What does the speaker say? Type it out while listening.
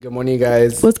Good morning, you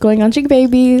guys. What's going on, chick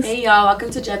babies? Hey y'all,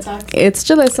 welcome to Jet Talk. It's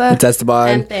Jalissa. It's Esteban.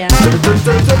 And Thea.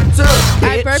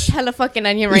 I burped hella fucking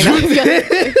onion right now.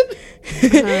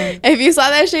 If you saw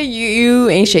that shit, you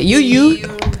ain't shit. You.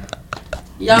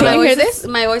 Y'all, Can you hear this?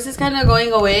 My voice is kind of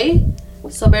going away,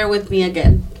 so bear with me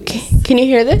again. Can you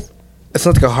hear this? It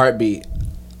sounds like a heartbeat.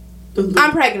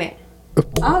 I'm pregnant.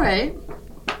 All right.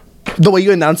 The way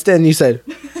you announced it and you said,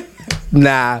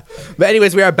 nah. But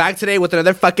anyways, we are back today with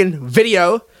another fucking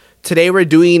video. Today we're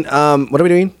doing, what are we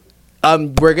doing?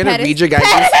 We're going to read your guys'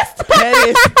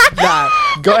 Pettis. Nah,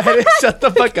 go ahead and shut the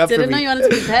fuck up Didn't for know me. you wanted to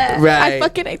be pet. Right. I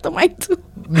fucking ate the mic too.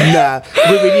 Nah,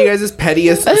 we're reading you guys'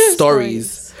 pettiest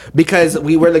stories. Because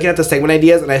we were looking at the segment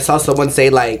ideas and I saw someone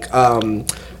say like,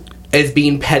 is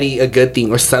being petty a good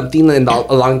thing or something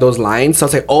along those lines. So I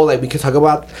was like, oh, like we could talk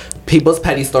about people's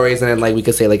petty stories and then like we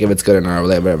could say like if it's good or not or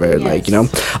whatever, Yes. like, you know,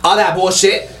 all that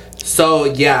bullshit. So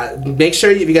yeah, make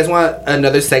sure if you guys want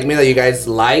another segment that you guys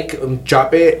like,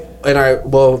 drop it in our,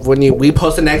 well, when we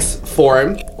post the next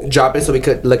form, drop it so we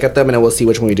could look at them and then we'll see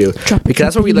which one we do. Because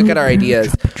that's where we look at our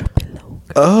ideas.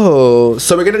 Oh,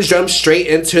 so we're gonna jump straight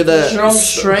into the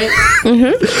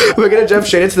we're gonna jump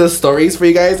straight into the stories for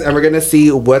you guys, and we're gonna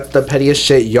see what the pettiest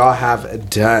shit y'all have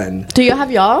done. Do y'all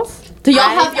have y'all's? Do y'all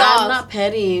have y'all's? I'm not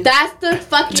petty. That's the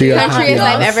fucking Do y'all have countryest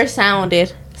I've y'all's? ever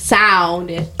sounded. Do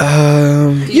You y'all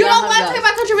know what? have Talk y'all's?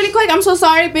 about country really quick. I'm so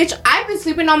sorry, bitch. I've been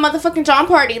sleeping on motherfucking John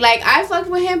Party. Like, I fucked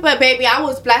with him, but baby, I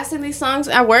was blasting these songs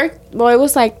at work. Well, it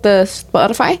was like the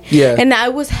Spotify. Yeah. And I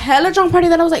was hella John Party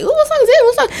that I was like, ooh, what song is it?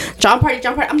 What song? John Party,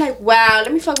 John Party. I'm like, wow,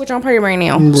 let me fuck with John Party right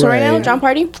now. So right now, Right. John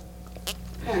Party.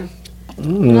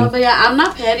 No, but yeah, I'm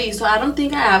not petty, so I don't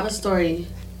think I have a story.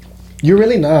 You're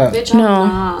really not. Bitch, I'm No.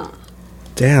 not.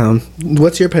 Damn.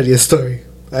 What's your pettiest story?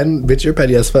 Bitch, you're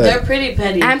petty as fuck. They're pretty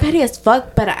petty. I'm petty as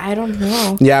fuck, but I don't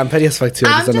know. Yeah, I'm petty as fuck too.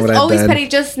 I I'm just don't know just what I've always done. petty.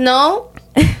 Just know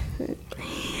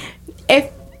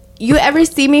if you ever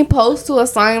see me post to a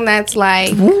song that's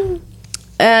like,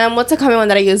 what's a common one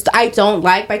that I used? I Don't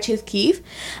Like by Chief Keef.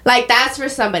 Like, that's for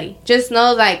somebody. Just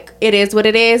know, like, it is what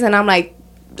it is. And I'm like,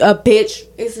 a bitch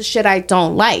is the shit I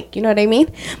don't like. You know what I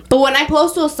mean? But when I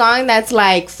post to a song that's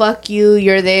like, fuck you,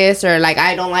 you're this, or like,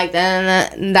 I don't like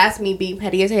that, that's me being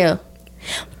petty as hell.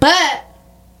 But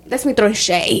that's me throwing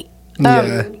shade.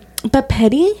 Yeah. But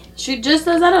petty? She just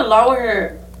does that a lot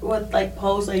with like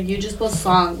posts. Like you just post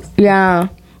songs. Yeah.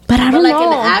 But I But don't like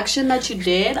know. an action that you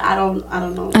did, I don't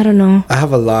know. I don't know. I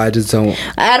have a lot. I just don't.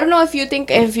 I don't know if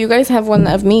you guys have one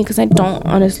of me, because I don't,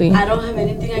 honestly. I don't have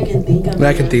anything I can think of. That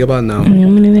I can think about now. Me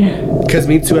neither. Because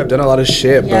me too, I've done a lot of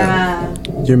shit, Yeah.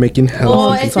 but you're making hell. Well,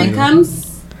 fucking if funny. it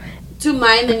comes to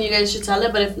mind, then you guys should tell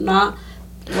it. But if not,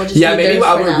 we'll just Yeah, leave maybe theirs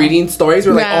while for we're now. reading stories,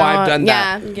 we're like, No, oh, I've done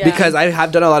that. yeah. Because I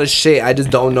have done a lot of shit. I just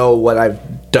don't know what I've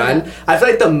done. I feel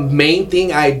like the main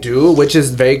thing I do, which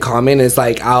is very common, is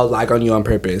like, I'll lag on you on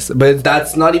purpose. But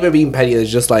that's not even being petty.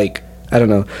 It's just like, I don't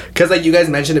know. Because like you guys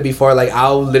mentioned it before, like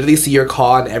I'll literally see your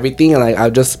call and everything and like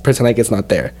I'll just pretend like it's not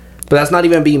there. But that's not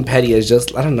even being petty. It's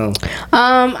just, I don't know.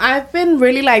 I've been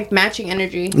really like matching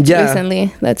energy Yeah.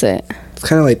 recently. That's it. It's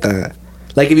kind of like that.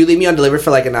 Like if you leave me undelivered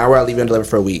for like an hour, I'll leave you undelivered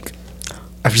for a week.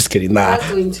 I'm just kidding. Nah. That's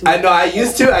doing too I know. I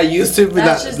used to, but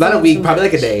That's just not a doing week. too Probably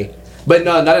much. like a day. But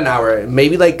no, not an hour.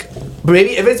 Maybe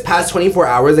if it's past 24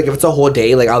 hours, like if it's a whole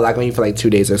day, like I'll lag on you for like 2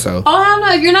 days or so. Oh hell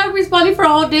no! If you're not responding for a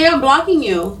whole day, I'm blocking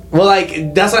you. Well,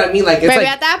 like that's what I mean. Like it's Baby, like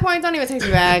at that point, don't even text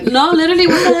me back. No, literally,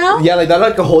 what the hell? yeah, like not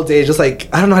like a whole day. It's just like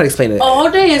I don't know how to explain it. A whole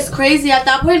day is crazy. At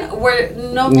that point, we're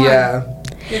no more. Yeah.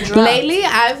 You're drunk. Lately,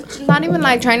 I've not even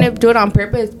like trying to do it on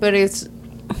purpose, but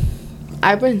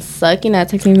I've been sucking at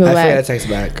texting people I forgot to back. text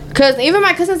back. Cause even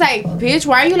my cousin's like, bitch,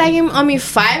 why are you lagging on me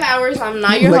 5 hours? I'm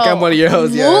not your Like hoe. I'm one of your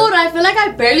hoes. Mood. Yeah. I feel like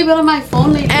I've barely been on my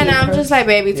phone lately. And I'm just like,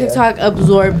 baby, TikTok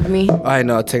absorbed me. I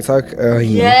know TikTok. You know.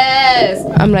 Yes.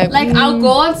 I'm like, I'll go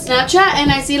on Snapchat and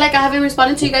I see like I haven't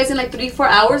responded to you guys in like 3-4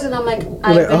 hours, and I'm like,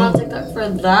 I've like, been on oh. TikTok for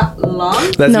that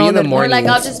long. That's No, me in the that- or, Or morning. like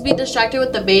I'll just be distracted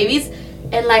with the babies,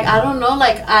 and like I don't know,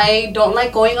 like I don't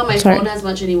like going on my Sorry. phone as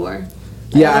much anymore.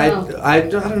 Yeah, I I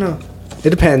don't don't know. It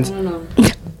depends. I don't know.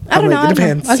 I don't I'm know. like, it I don't know.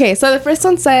 depends. Okay, so the first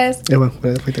one says, Yeah, well, what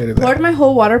did I do that? poured my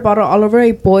whole water bottle all over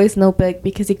a boy's notebook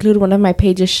because he glued one of my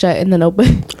pages shut in the notebook.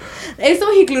 It's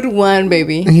so he glued one,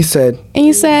 baby. And he said, And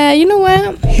you said, you know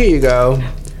what? "Here you go."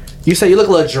 You said you look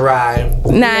a little dry.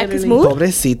 Nah, cause move.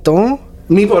 Pobrecito.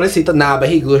 Me pobrecito. Nah, but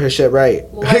he glued her shit right.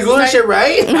 Well, He glued her shit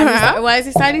right. Why is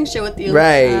he siding shit with you?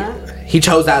 Right. He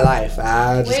chose that life.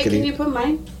 Just Wait, kidding. can you put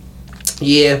mine?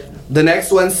 Yeah. The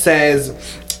next one says,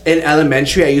 in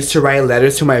elementary, I used to write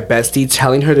letters to my bestie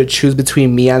telling her to choose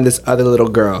between me and this other little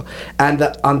girl. And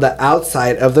on the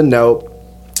outside of the note,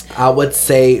 I would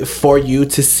say, for you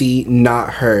to see,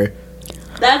 not her.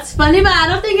 That's funny, but I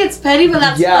don't think it's petty, but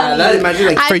that's Yeah, funny. imagine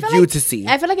like I for feel you like- to see.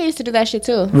 I feel like I used to do that shit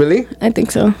too. Really? I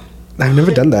think so. I've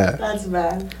never done that. That's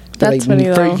bad. That's Like, funny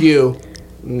for though. you.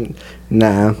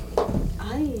 Nah.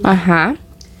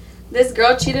 This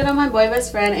girl cheated on my boy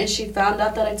best friend, and she found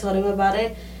out that I told him about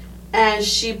it, and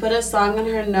she put a song on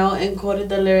her note and quoted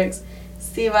the lyrics.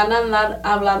 Si van a andar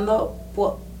hablando,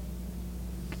 oh,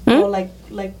 like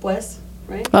pues,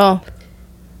 right? Oh.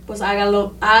 Pues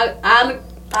háganlo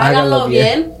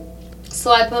bien.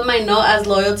 So I put my note as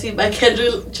Loyalty by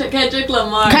Kendrick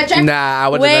Lamar. Nah, I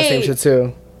would do that same shit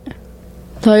too.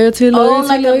 Loyalty, Oh,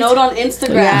 like a note on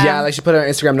Instagram. Yeah, like she put her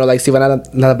Instagram note like, si van a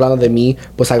andar hablando de mí,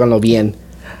 pues háganlo bien.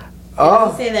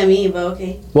 Oh. Say that me, but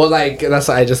okay. Well, like, that's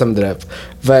I just summed it up.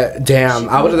 But damn,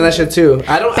 I would have done that shit too.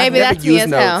 I've Baby, never that's me used as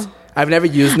notes. hell. I've never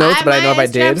used notes, but I know if I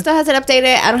Instagram did. still has it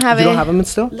updated. I don't have You it. don't have them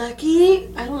still? Lucky,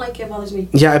 I don't like it. It bothers me.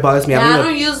 Yeah, it bothers me. Yeah, I I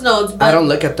don't use notes. But I don't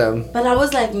look at them. But I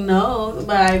was like, no.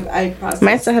 But I processed.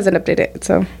 Mine still hasn't updated,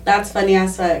 so. That's funny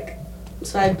as fuck.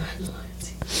 So I put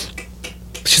Loyalty.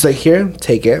 She's like, here,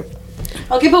 take it.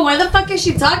 Okay, but why the fuck is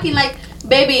she talking? Like,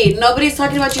 baby, nobody's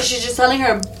talking about you. She's just telling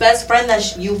her best friend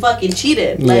that you fucking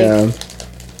cheated. Like, Yeah.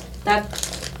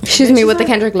 that. She's me with the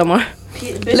Kendrick Lamar.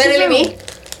 Literally me.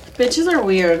 Bitches are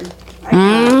weird. I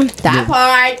can't. That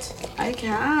part. I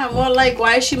can't. Well, like,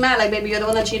 why is she mad? Like, baby, you're the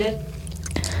one that cheated.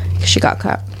 She got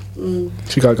caught.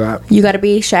 She got. You gotta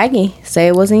be shaggy. Say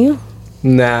it wasn't you.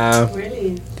 Nah.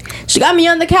 Really? She got me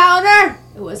on the counter.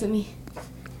 It wasn't me.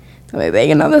 Wait,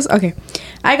 begging on this? Okay.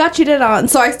 I got cheated on,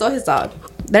 so I stole his dog.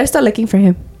 They're still looking for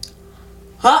him.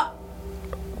 Huh?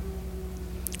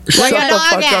 Shut your the dog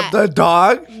fuck at? up, the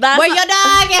dog. Where your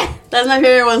dog at? That's my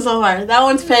favorite one so far. That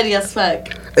one's petty as fuck.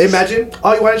 Imagine,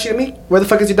 oh, you want to cheat on me? Where the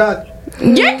fuck is your dog?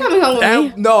 You're coming home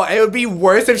with me. No, it would be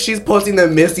worse if she's posting the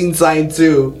missing sign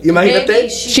too. You imagine Baby,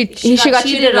 that? She got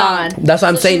cheated on. That's what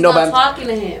I'm So saying. she's No, not but talking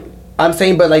to him. I'm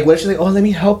saying, but like, what if she's like, oh, let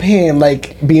me help him,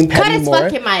 like being petty Cut his more.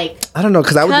 fucking mic. I don't know,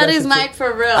 cause I would Cut do that his shit too. mic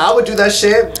for real. I would do that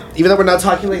shit, even though we're not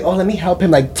talking. Like, oh, let me help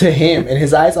him, like to him in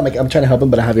his eyes. I'm like, I'm trying to help him,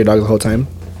 but I have your dog the whole time.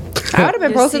 I would have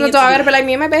been Just posting see the it dog. to I'd have been like,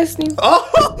 me and my bestie.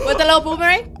 Oh, With the little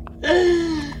boomerang.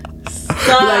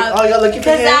 Stop. like, oh, you're looking for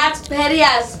Because him. that's petty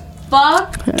as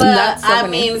fuck. But That's so I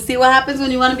funny. mean, see what happens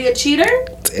when you want to be a cheater?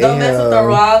 Don't mess with the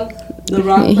Damn.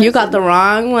 wrong person. You got the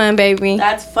wrong one, baby.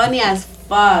 That's funny as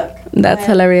fuck. That's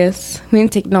hilarious. We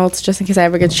need to take notes just in case I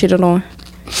ever get cheated on.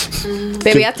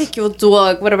 Baby, I'll take your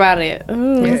dog. What about it?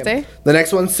 Wednesday? The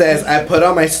next one says, I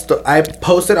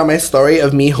posted on my story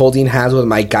of me holding hands with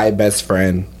my guy best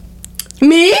friend.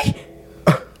 Me?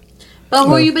 But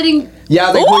who are you being? Yeah,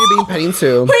 like who are you being petty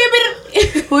to? Who you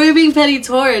been? Who are you being petty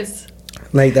towards?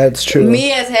 Like that's true.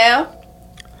 Me as hell.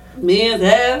 Me as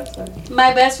hell.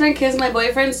 My best friend kissed my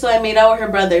boyfriend, so I made out with her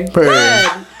brother. Purr.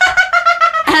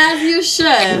 As you should.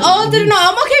 Oh, didn't know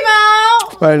Elmo came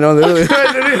out. I know, literally.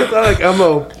 It's not like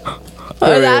Elmo.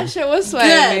 Oh, that shit was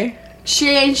funny. Good. She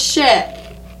ain't shit.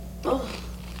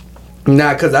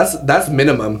 Nah, cause that's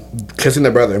minimum kissing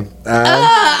the brother.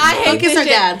 I hate Kiss this her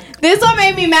shit. dad. This one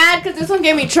made me mad because this one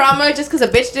gave me trauma just because a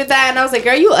bitch did that. And I was like,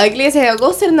 girl, you ugly as hell.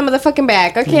 Go sit in the motherfucking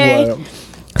back, okay?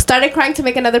 What? Started crying to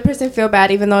make another person feel bad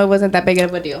even though it wasn't that big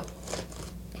of a deal.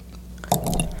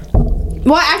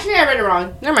 Well, actually, I read it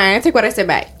wrong. Never mind. I take what I said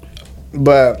back.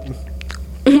 But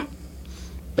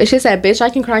But she said, bitch, I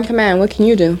can cry on command. What can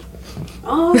you do?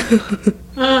 Oh.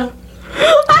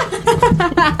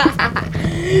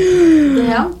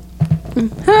 Yeah.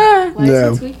 Why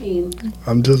Yeah. is he tweaking?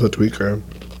 I'm just a tweaker.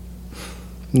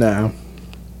 Nah.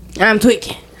 I'm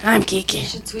tweaking. I'm kicking. You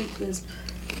should tweak this.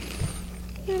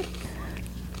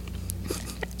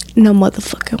 No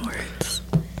motherfucking words.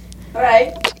 All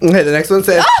right. Okay, the next one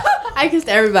says, I kissed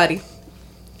everybody.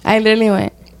 I literally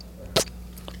went.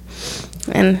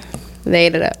 And they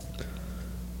ate it up.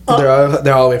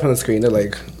 they're all away from the screen. They're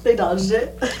like, They dodged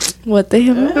it. What the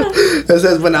hell? it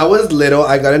says, when I was little,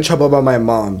 I got in trouble by my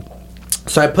mom.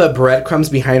 So I put breadcrumbs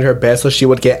behind her bed so she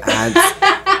would get ants.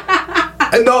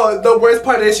 And no, the worst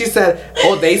part is she said,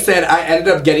 oh, they said I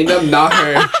ended up getting them, not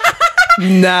her.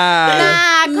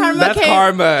 Nah. Karma That's came.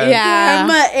 karma. Yeah.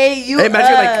 Karma ate you Hey,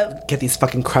 imagine up. like, get these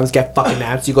fucking crumbs, get fucking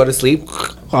ants, you go to sleep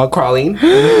while crawling. Bitch,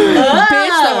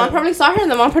 the mom probably saw her and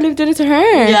the mom probably did it to her.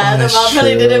 Yeah, the that's mom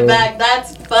probably did true. it back.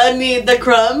 That's funny. The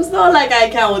crumbs, though, like I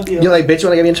count with you. You're like, bitch, you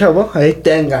wanna get me in trouble? Ay,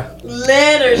 tenga.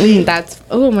 Literally. That's,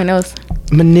 oh, my nose.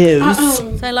 My news.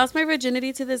 So I lost my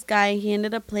virginity to this guy. He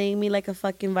ended up playing me like a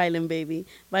fucking violin baby.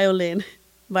 Violin.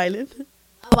 Violin?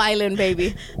 Violin,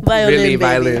 baby. Violin Really, baby.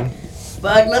 violin.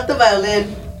 Fuck, not the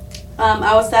violin.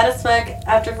 I was sad as fuck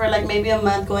after for like maybe a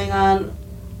month going on.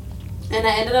 And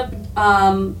I ended up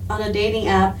on a dating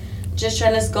app just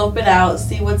trying to scope it out,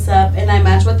 see what's up. And I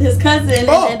matched with his cousin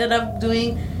Oh. and ended up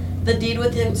doing the deed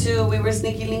with him too. We were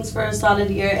sneaky links for a solid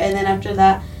year, and then after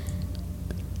that,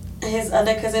 his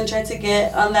other cousin tried to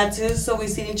get on that too, so we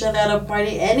seen each other at a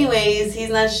party. Anyways, he's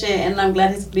not shit, and I'm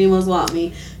glad his primos want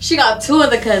me. She got 2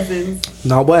 of the cousins.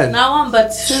 Not one. Not 1,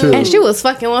 but 2. And she was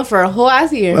fucking one for a whole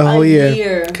ass year. Oh, a yeah.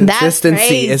 year.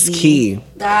 Consistency is crazy. key.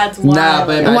 That's wild. Nah,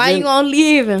 but Why you gonna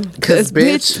leave him? Cause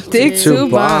bitch, dick too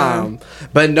bomb.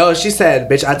 But no, she said,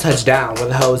 bitch, I touched down. Where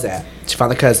the hoes at? She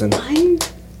found the cousin.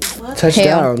 What?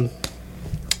 Touchdown.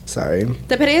 Sorry.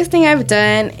 The pettiest thing I've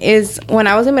done is when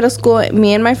I was in middle school,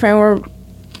 me and my friend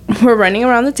were running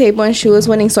around the table and she was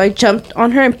winning, so I jumped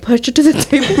on her and pushed her to the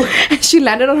table and she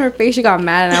landed on her face. She got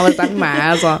mad and I was laughing my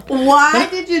ass off. Why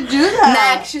did you do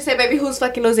that? Nah, she said, baby, who's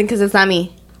fucking losing? Because it's not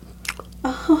me.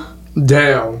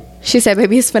 Damn. She said,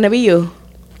 baby, it's finna be you.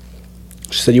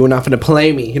 She said, you were not finna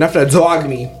play me. You're not finna dog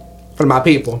me. For my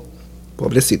people.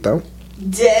 Pobrecito.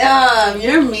 Damn,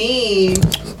 you're mean.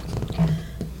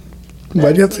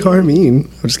 Why'd you have to call her mean?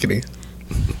 I'm just kidding.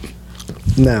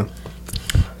 No.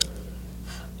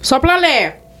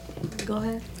 Soplale. Go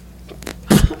ahead.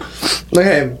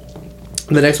 Okay.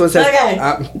 The next one says,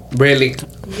 Okay. Really?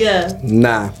 Yeah.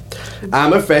 Nah.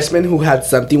 I'm a freshman who had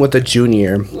something with a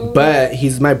junior, but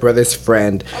he's my brother's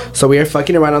friend. So we were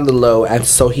fucking around on the low, and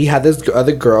so he had this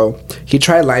other girl. He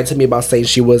tried lying to me about saying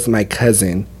she was my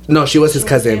cousin. No, she was his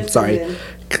cousin. Sorry.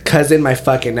 Cousin my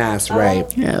fucking ass, right?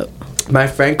 Yep. My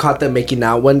friend caught them making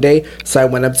out one day, so I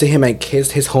went up to him and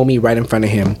kissed his homie right in front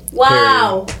of him.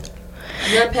 Wow.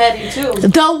 You're petty too.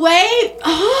 The way,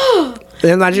 oh,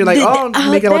 And imagine like,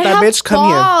 make out with that bitch, come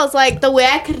here. balls. Like the way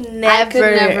I could never,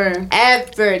 never.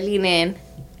 ever lean in.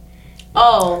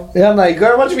 Oh. Yeah, I'm like,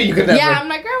 girl, what do you mean you could never? Yeah, I'm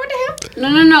like, girl, what the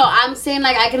hell? No. I'm saying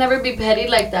like I can never be petty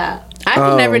like that. I could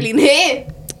Oh. never lean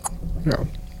in. No.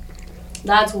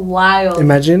 That's wild.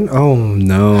 Imagine, oh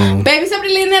no. Baby,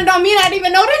 somebody leaning in don't mean I didn't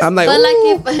even notice. I'm like, But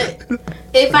ooh. like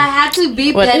if I had to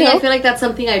be What the petty, I hell? feel like that's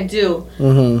something I do.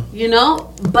 Mm-hmm. You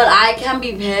know? But I can't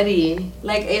be petty.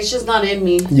 Like it's just not in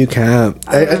me. You can't.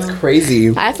 It's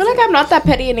crazy. I feel like I'm not that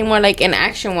petty anymore, like in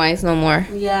action wise, no more.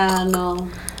 Yeah, no.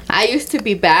 I used to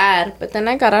be bad, but then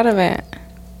I got out of it.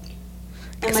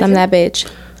 And Because my I'm turn? that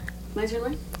bitch. My turn,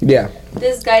 right? Yeah.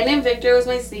 This guy named Victor was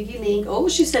my sneaky link. Oh,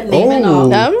 she said name and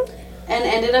all. And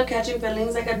ended up catching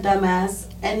feelings like a dumbass.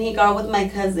 And he got with my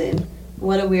cousin.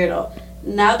 What a weirdo.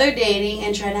 Now they're dating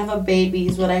and trying to have a baby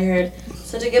is what I heard.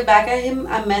 So to get back at him,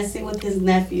 I'm messing with his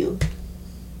nephew.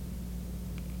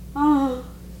 Oh.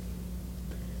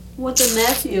 With the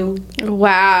nephew.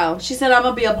 Wow. She said I'm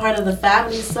going to be a part of the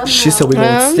family somehow. She said we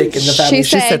gonna stick in the family.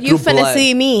 She said you through finna blood.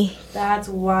 see me. That's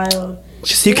wild.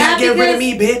 She said, you can't Yeah, get rid of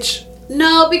because- me, bitch.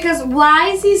 No, because why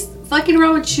is he fucking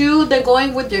around with you than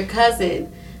going with your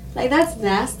cousin? Like, that's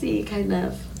nasty, kind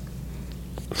of.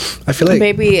 I feel like,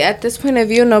 Baby, at this point of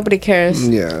view, nobody cares.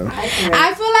 yeah. I care.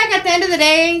 I feel like at the end of the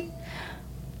day,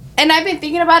 and I've been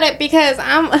thinking about it because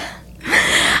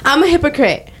I'm a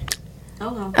hypocrite.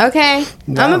 Oh, well. Okay,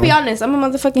 I'm gonna be honest. I'm a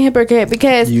motherfucking hypocrite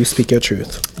because You speak your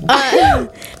truth.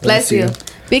 bless you.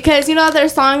 Because you know their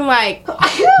song like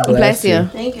bless you.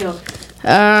 Thank you.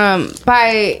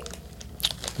 By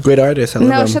Great artist. I love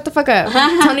no, them. shut the fuck up.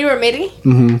 Tony Romiti.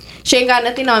 Mm-hmm. She ain't got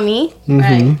nothing on me.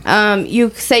 Right. You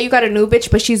say you got a new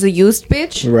bitch, but she's a used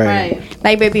bitch. Right. Right.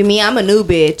 Like, baby, me, I'm a new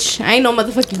bitch. I ain't no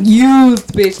motherfucking used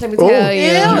bitch. Let me tell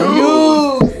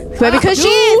you. Ew. Baby, cause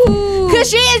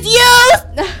she is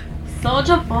used.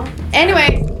 Soldier phone.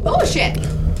 Anyway, oh shit.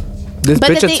 This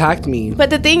But bitch the thing- attacked me. But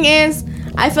the thing is,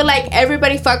 I feel like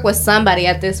everybody fuck with somebody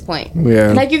at this point.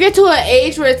 Yeah. Like, you get to an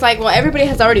age where it's like, well, everybody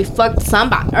has already fucked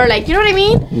somebody. Or, like, you know what I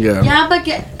mean? Yeah. Yeah, but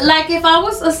like if I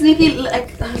was a sneaky, like,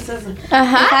 if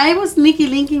I was sneaky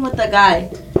linking with the guy,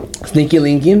 Sneaky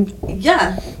Lincoln.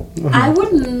 yeah, I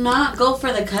would not go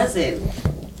for the cousin.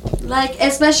 Like,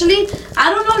 especially, I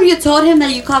don't know if you told him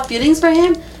that you caught feelings for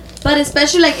him, but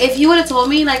especially, like, if he would have told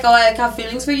me, like, oh, I caught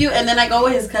feelings for you, and then I go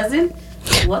with his cousin,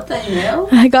 what the hell?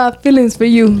 I got feelings for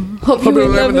you. Hope you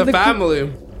in love with the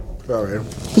family. Sorry.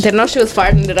 Didn't know she was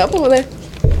farting it up over there.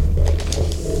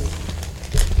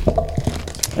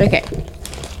 Okay.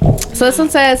 So this one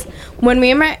says, when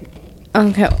me and my...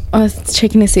 Okay, I was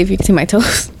checking to see if you can see my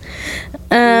toes.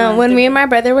 When me and my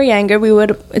brother were younger, we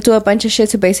would do a bunch of shit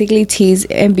to basically tease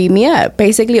and beat me up.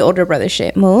 Basically older brother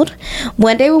shit. Mood.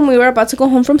 One day when we were about to go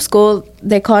home from school,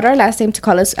 they called our last name to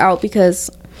call us out because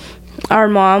our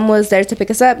mom was there to pick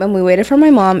us up, and we waited for my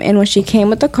mom. And when she came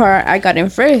with the car, I got in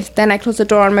first. Then I closed the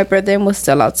door on my brother and was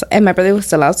still outside. And my brother was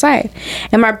still outside.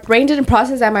 And my brain didn't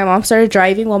process that my mom started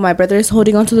driving while my brother is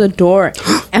holding onto the door.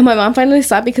 And my mom finally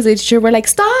stopped because the teacher were like,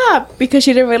 "Stop!" Because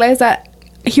she didn't realize that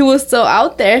he was still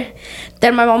out there.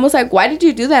 Then my mom was like, why did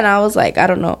you do that? And I was like, I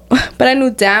don't know. But I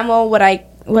knew damn well what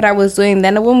I was doing.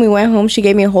 Then when we went home, she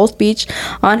gave me a whole speech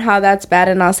on how that's bad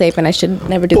and not safe and I should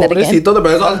never do that again. The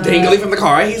brother's all dangling from the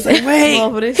car. He's like,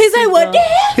 wait. He's like, what the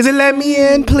hell? He's like, let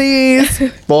me in, please.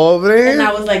 Pobre. And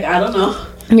I was like, I don't know.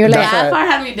 You're like, That far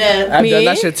had me dead. I've done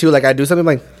that shit too. Like, I do something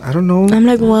like, I don't know. I'm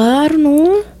like, what? I don't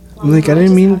know. I'm like, I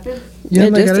didn't mean. Yeah,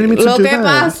 like, I didn't mean to do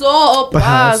that.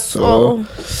 Pasó.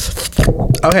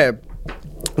 Okay.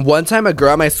 One time a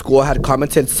girl at my school had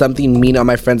commented something mean on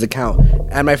my friend's account.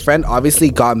 And my friend obviously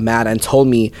got mad and told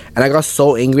me. And I got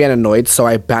so angry and annoyed, so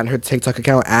I banned her TikTok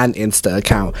account and Insta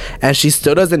account. And she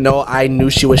still doesn't know I knew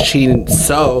she was cheating.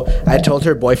 So I told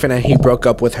her boyfriend and he broke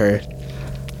up with her.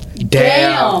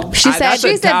 Damn. She said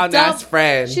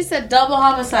friend. She said double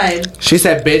homicide. She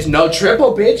said, bitch, no,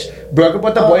 triple, bitch. Broke up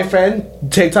with the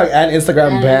boyfriend, TikTok and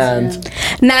Instagram banned.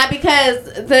 Nah, because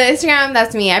the Instagram,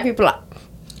 that's me. I be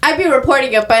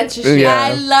reporting a bunch of shit. Yeah.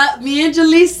 I love me and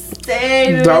Julie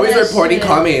stay. They're always reporting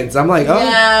comments. I'm like, oh.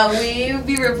 Yeah, we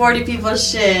be reporting people's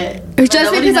shit.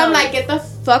 Just because I'm like, get the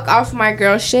fuck off my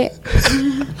girl shit.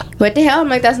 What the hell? I'm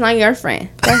like, that's not your friend.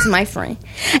 That's my friend.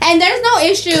 And there's no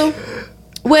issue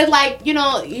with, like, you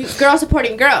know, girls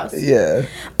supporting girls. Yeah.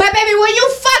 But baby, when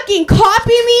you fucking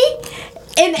copy me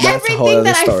in everything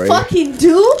that I fucking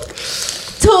do,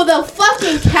 to the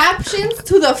fucking captions,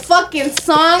 to the fucking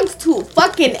songs, to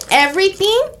fucking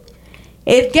everything,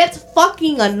 it gets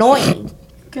fucking annoying.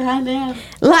 God damn.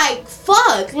 Like,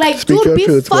 fuck. Like, dude,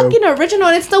 be fucking original.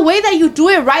 And it's the way that you do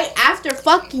it right after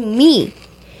fucking me.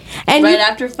 And right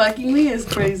after fucking me is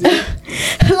crazy.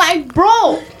 Like,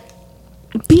 bro,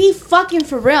 be fucking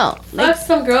for real. Fuck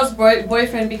some girl's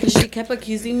boyfriend because she kept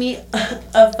accusing me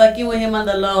of fucking with him on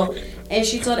the low. And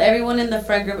she told everyone in the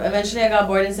friend group. Eventually I got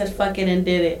bored and said fuck it and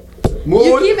did it. Moon,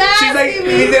 you keep asking she's like,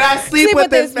 me. did I sleep with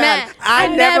this man? I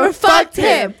never fucked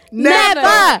him.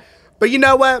 Never. But you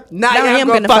know what? Now I'm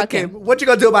gonna fuck him. What you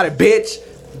gonna do about it, bitch?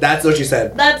 That's what she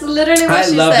said. That's literally what she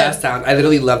said. I love that sound. I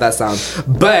literally love that sound.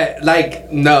 But,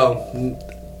 like, no.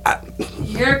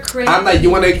 You're crazy. I'm like, you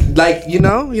want to, like, you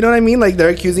know what I mean? Like, they're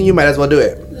accusing you, might as well do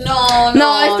it. No,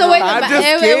 it's the way the I'm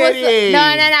just kidding.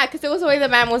 No, because it was the way the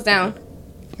man was down.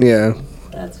 Yeah.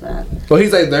 That's bad. Well,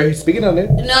 he's like, he's speaking on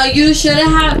it. No, you shouldn't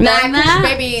have done that.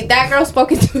 Baby, that girl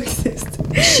spoke into existence.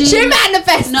 She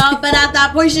manifested. No, but at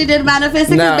that point she did manifest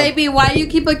it. No. Baby, why you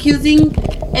keep accusing?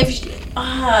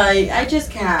 I just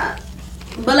can't.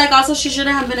 But like, also, she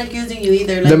shouldn't have been accusing you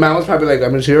either. Like, The man was probably like, I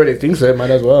mean, she already thinks it.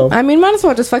 Might as well. I mean, might as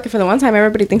well just fuck it for the one time.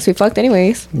 Everybody thinks we fucked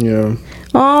anyways. Yeah.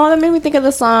 Oh, that made me think of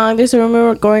the song. There's a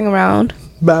rumor going around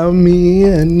About me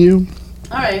and you.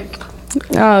 all right.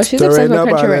 Oh, she's obsessed with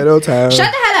country rap. Time.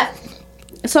 Shut the hell up.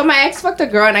 So my ex fucked a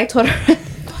girl and I told her.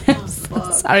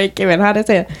 Sorry, Kevin. How to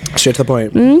say it? Straight to the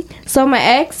point. So my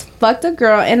ex fucked a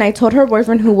girl and I told her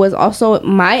boyfriend, who was also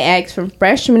my ex from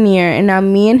freshman year, and now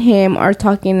me and him are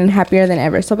talking and happier than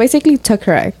ever. So basically, took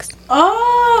her ex.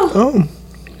 Oh.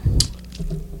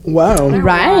 Wow.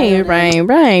 Right.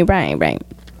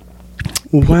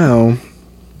 Wow.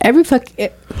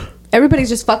 Everybody's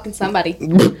just fucking somebody.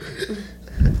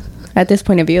 At this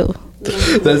point of view.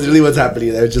 That's really what's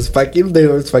happening. They're just fucking. They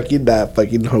was fucking that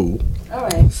fucking hoe. All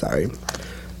right. Sorry.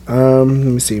 Let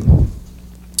me see.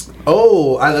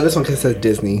 Oh, I love this one because it says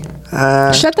Disney.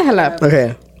 Shut the hell up.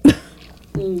 Okay.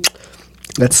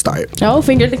 Let's start. Oh,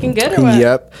 finger looking good or what?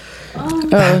 Yep.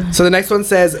 So the next one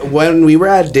says, when we were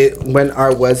at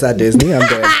was at Disney, I'm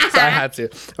dead. So I had to.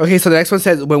 Okay, so the next one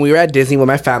says, when we were at Disney with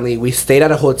my family, we stayed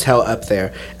at a hotel up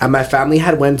there, and my family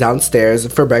had went downstairs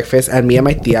for breakfast, and me and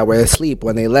my tia were asleep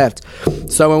when they left.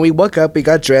 So when we woke up, we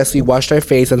got dressed, we washed our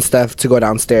face and stuff to go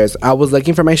downstairs. I was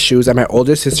looking for my shoes, and my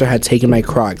older sister had taken my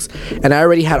Crocs, and I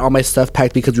already had all my stuff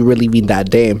packed because we were leaving that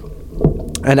day.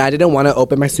 And I didn't want to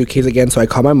open my suitcase again, so I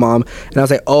called my mom, and I was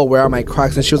like, oh, where are my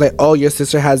Crocs? And she was like, oh, your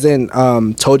sister hasn't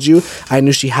told you. I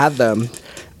knew she had them.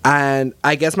 And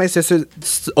I guess my sister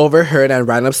overheard and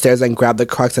ran upstairs and grabbed the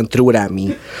Crocs and threw it at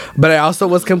me. But I also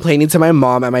was complaining to my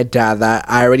mom and my dad that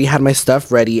I already had my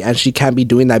stuff ready, and she can't be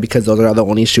doing that because those are the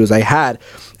only shoes I had.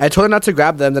 I told her not to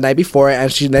grab them the night before, and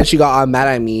then she got all mad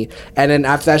at me. And then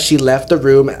after that, she left the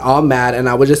room all mad, and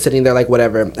I was just sitting there like,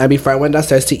 whatever. And before I went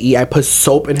downstairs to eat, I put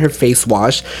soap in her face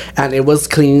wash, and it was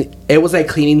clean. It was like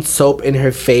cleaning soap in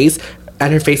her face,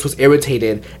 and her face was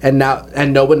irritated. And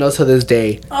no one knows to this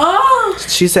day. Oh.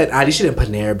 She said, "Adi, she didn't put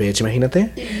nair, bitch.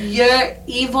 Imagínate." You're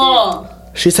evil.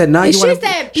 She said, "No, you want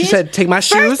to." She said, "Take my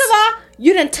shoes." First of all,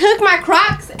 you done took my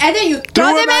Crocs and then you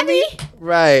throw them at me.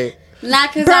 Right. Nah,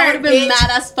 cause I would have been mad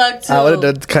as fuck too. I would have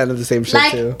done kind of the same shit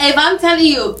like, too. if I'm telling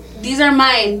you these are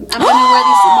mine, I'm gonna wear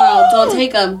these tomorrow. Don't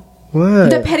take them. What?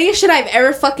 The pettiest shit I've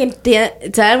ever fucking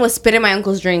done was spit in my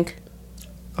uncle's drink.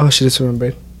 Oh, she just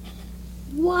remembered.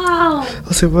 Wow.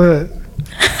 I'll say what?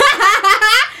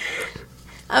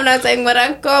 I'm not saying what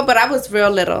uncle, but I was real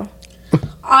little.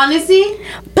 Honestly,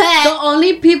 But the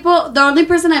only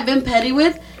person I've been petty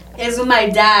with is with my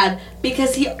dad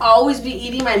because he always be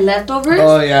eating my leftovers.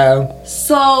 Oh yeah.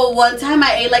 So one time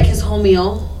I ate like his whole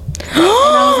meal. And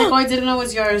I was like, oh, I didn't know it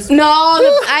was yours. no,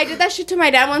 I did that shit to my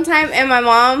dad one time, and my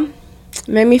mom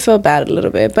made me feel bad a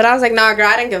little bit. But I was like, nah, girl,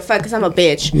 I didn't give a fuck because I'm a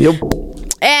bitch. Yep.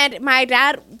 And my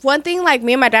dad, one thing like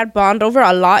me and my dad bond over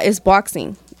a lot is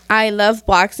boxing. I love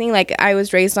boxing. Like, I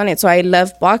was raised on it, so I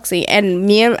love boxing.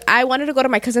 And I wanted to go to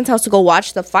my cousin's house to go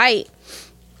watch the fight.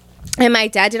 And my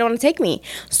dad didn't want to take me.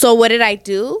 So what did I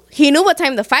do? He knew what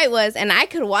time the fight was, and I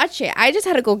could watch it. I just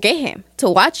had to go get him to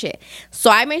watch it. So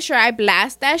I made sure I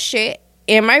blast that shit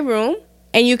in my room.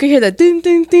 And you can hear the ding,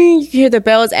 ding, ding. You can hear the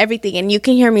bells, everything. And you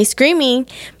can hear me screaming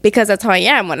because that's how I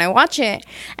am when I watch it.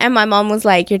 And my mom was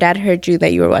like, your dad heard you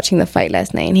that you were watching the fight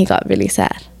last night. And he got really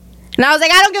sad. And I was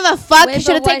like, I don't give a fuck. Wait, You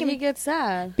should have but why taken he me. get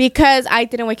sad? Because I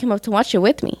didn't wake him up to watch it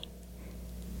with me.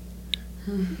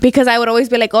 Because I would always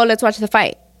be like, oh, let's watch the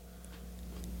fight.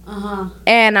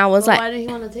 And I was Well, like, why did he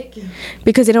want to take you?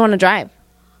 because he didn't want to drive.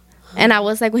 And I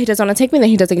was like, well, he doesn't want to take me, then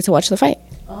he doesn't get to watch the fight.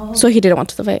 Oh. So he didn't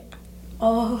watch the fight.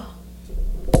 Oh.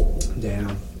 Damn.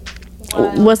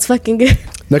 Wow. What's fucking good?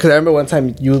 No, because I remember one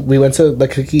time we went to the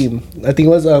cookie. I think it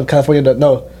was California.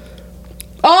 No.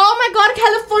 Oh my god,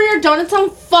 California donuts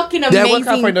sound fucking amazing. Yeah, it was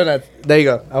California donuts. There you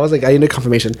go. I was like, I need a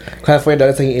confirmation. California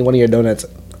donuts. I ate one of your donuts.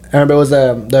 I remember it was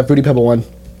the Fruity Pebble one.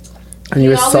 And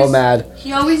you were so mad.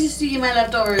 He always used to eat my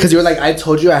leftovers. Because you were like, I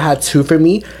told you I had 2 for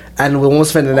me, and we almost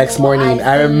spent the next morning.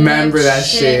 I remember that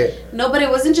shit. No, but it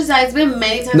wasn't just that. It's been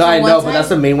many times. No, I know, time, but that's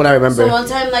the main one I remember. So one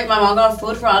time, like, my mom got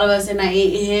food for all of us, and I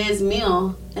ate his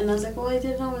meal. And I was like, oh, I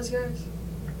didn't know it was yours.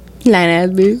 Line ass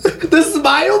bitch. The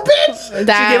smile, bitch.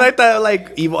 That- she gave like the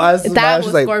like evil ass smile. That She's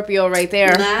was like, Scorpio right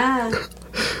there. Nah.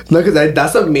 no, because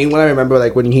that's the main one I remember.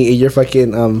 Like when he ate your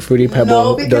fucking Fruity Pebble.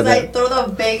 No, because donut. I threw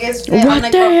the biggest fit. What I'm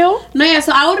like, the hell? No, yeah,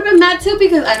 so I would have been mad too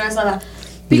because I never saw that.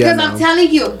 Because Yeah, I'm no.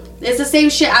 telling you, it's the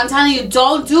same shit. I'm telling you,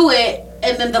 don't do it.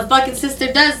 And then the fucking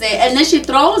sister does it. And then she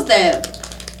throws them.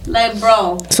 Like,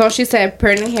 bro. So she said,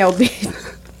 "Burning hell, bitch."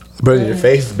 Burn in your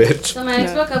face, bitch. So my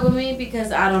ex broke up with me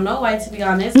because I don't know why, to be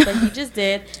honest, but he just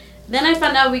did. Then I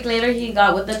found out a week later he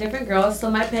got with a different girl.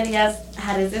 So my petty ass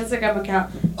had his Instagram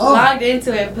account, logged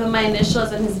into it, put my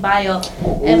initials in his bio,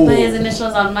 and put his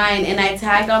initials on mine. And I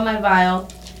tagged on my bio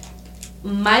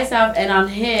myself and on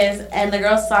his, and the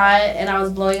girl saw it, and I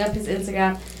was blowing up his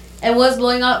Instagram, and was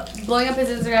blowing up his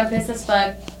Instagram, pissed as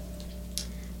fuck.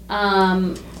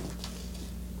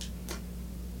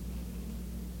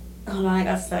 Hold on, I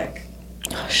got stuck.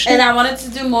 And I wanted to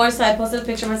do more, so I posted a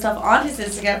picture of myself on his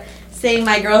Instagram saying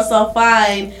my girl's so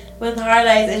fine with hard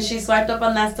eyes, and she swiped up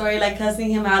on that story like cussing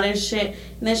him out and shit.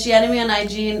 And then she added me on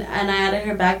IG, and I added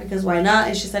her back because why not?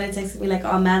 And she started texting me like,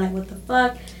 oh man, like what the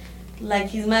fuck? Like,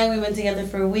 he's mine, we've been together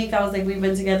for a week. I was like, we've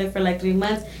been together for like 3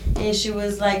 months. And she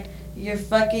was like, you're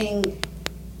fucking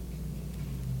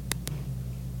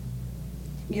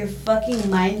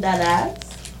mind that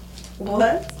ass?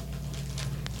 What?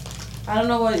 I don't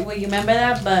know what you meant by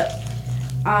that, but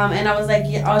and I was like,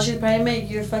 yeah, oh, she probably meant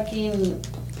you're fucking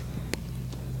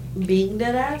being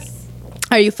that ass.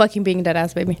 Are you fucking being that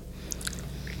ass, baby?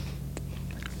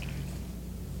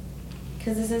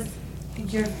 Because this is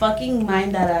you're fucking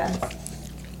mind that ass.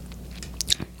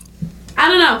 I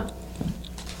don't know.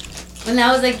 And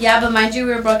I was like, yeah, but mind you,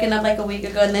 we were broken up like a week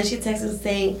ago. And then she texted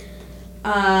saying,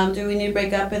 do we need to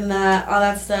break up and that, all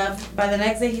that stuff. By the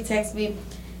next day, he texted me.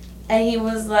 And he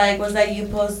was like, was that you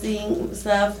posting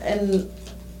stuff? And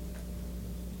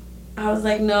I was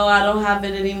like, no, I don't have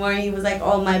it anymore. And he was like,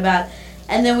 oh, my bad.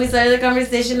 And then we started the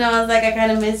conversation. And I was like, I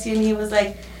kind of miss you. And he was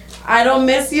like, I don't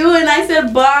miss you. And I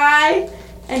said, bye.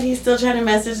 And he's still trying to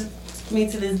message me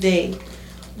to this day.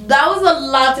 That was a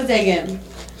lot to take in.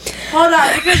 Hold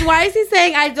on. Because why is he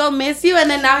saying I don't miss you? And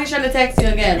then now he's trying to text you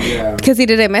again. Yeah. Because he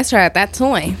didn't miss her at that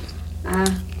time.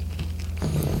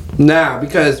 Nah,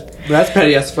 because that's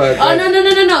petty as fuck. Oh,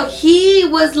 no. He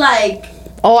was like,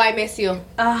 Oh, I miss you.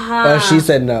 uh-huh. She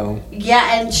said no.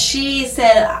 Yeah, and she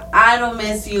said, I don't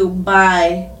miss you.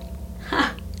 Bye.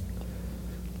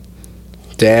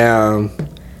 Damn.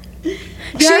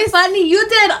 You're funny. You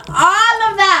did all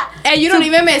of that. And you don't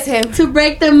even miss him. To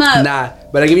break them up. Nah,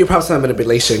 but I give you props on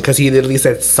manipulation because he literally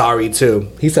said sorry too.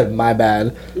 He said my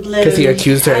bad because he Literally.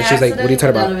 accused her and I she's like, "What are you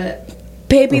talking accidentally about?" put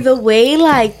Baby, the way,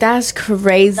 like, that's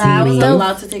crazy. That was a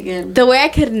lot to take in. The way I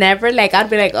could never, like, I'd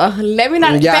be like, oh, let me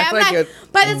not. Yeah, I but feel I'm like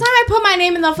by the time I put my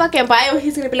name in the fucking bio,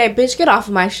 he's gonna be like, bitch, get off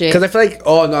of my shit. Because I feel like,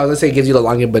 oh no, let's say it gives you the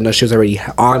login, but no, she was already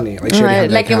on it. Like, she already had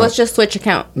that like it account. was just switch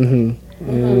account.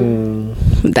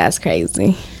 That's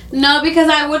crazy. No, because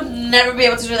I would never be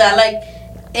able to do that. Like,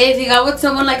 if you got with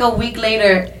someone like a week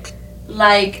later,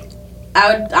 like,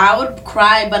 I would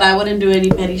cry, but I wouldn't do any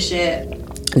petty shit.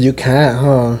 You can't,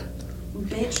 huh?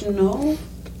 Bitch, no.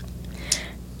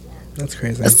 That's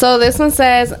crazy. So this one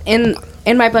says, in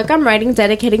my book I'm writing,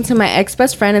 dedicating to my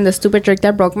ex-best friend and the stupid jerk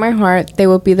that broke my heart, they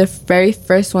will be the very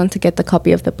first one to get the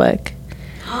copy of the book.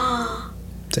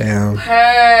 Damn.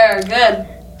 Good.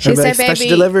 She said, special baby,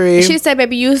 delivery. She said,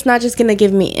 baby, you's not just gonna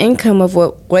give me income of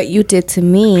what you did to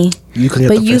me, You can get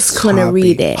but the you's first gonna copy.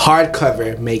 read it.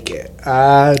 Hardcover, make it.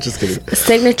 Just kidding.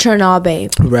 Signature and all,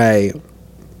 babe. Right.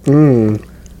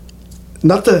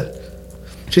 Not the.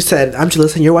 She said, I'm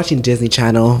Jalissa and you're watching Disney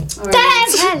Channel.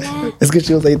 Right. It's because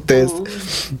she was like this.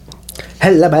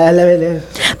 Hello, hello, hello.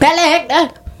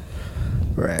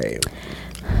 Right.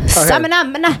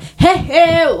 Samana, hey,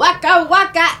 hey, waka,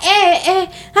 waka, eh,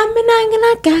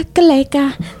 amina,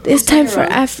 kakaleka. It's time for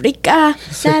Africa.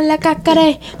 Sala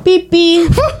kakare, pipi.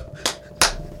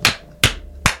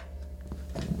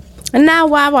 Now,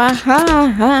 ha,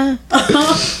 ha.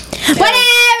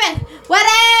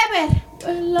 Whatever.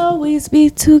 We'll always be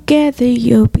together.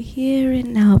 You'll be here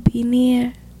and I'll be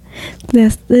near.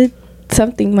 That's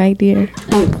something, my dear.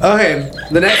 Okay,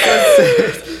 the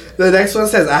next one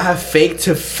says, I have faked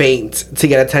to faint to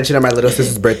get attention on my little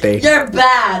sister's birthday. You're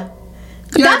bad.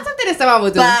 That's something that someone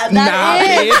would do. Bad. Nah,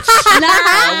 That is.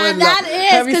 That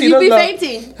Have you is. Because seen you be those,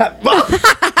 fainting.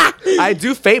 I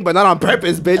do faint, but not on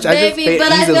purpose, bitch. I just Baby, faint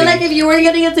but easily. I feel like if you weren't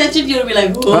getting attention, you'd be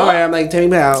like, whoa. Alright, I'm like, take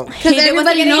me out. Because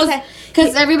everybody knows.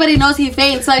 Because everybody knows he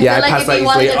faints. So I Yeah, feel I like pass if out you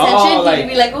wanted easily. attention, you'd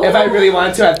be like, oh. If I really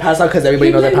wanted to, I'd pass out because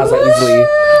everybody knows I pass out easily.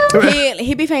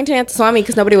 He'd be fainting at the Swami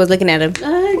because nobody was looking at him.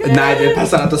 Nah, I did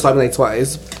pass out at the swap like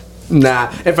twice. Nah,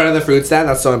 in front of the fruit stand,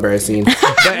 that's so embarrassing. But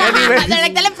anyway, They're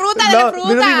like, dale fruta, no, dale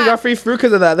literally we got fruta. free fruit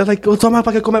because of that. They're like, oh, toma,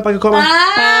 pa que come, pa que come.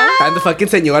 Ah. And the fucking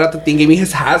señor at the thing gave me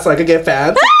his hat so I could get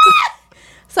fat.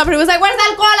 Somebody was like, where's the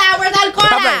alcohol? Where's the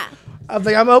alcohol? I was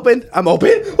like, I'm open.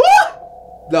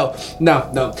 No.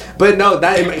 But no,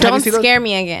 that. have you Don't seen those- scare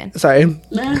me again. Sorry.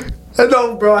 Nah.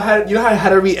 No, bro. You know how I had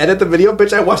to re-edit the video,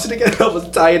 bitch. I watched it again. I was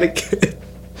dying again.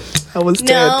 I was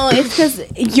No, dead. it's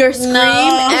because your scream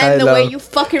I and the know. way you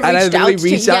fucking And I reached out literally to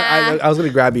reached out. I was gonna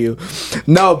grab you.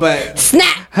 No, but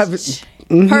Snap!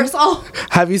 Purse all.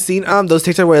 have you seen those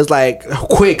TikTok where it's like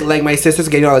quick, like my sister's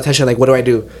getting all the attention, like what do I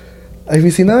do? Have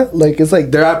you seen that? Like it's like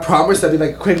they're at prom or something,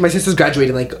 like quick, my sister's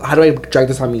graduating, like how do I drag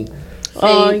this on me?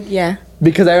 Oh, yeah.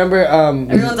 Because I remember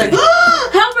Everyone's like,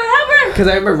 help her. because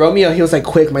I remember Romeo, he was like,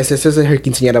 quick, my sister's in her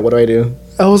quinceañera, what do I do?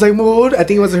 I was like, mood. I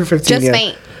think it was her 15. Just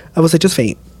faint. I was like, just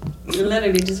faint.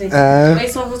 Literally, just faint. Uh, Wait,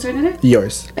 so who's turning it?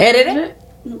 Yours. Edit it?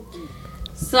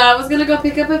 So I was gonna go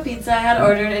pick up a pizza I had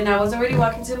ordered, and I was already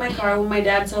walking to my car when my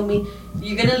dad told me,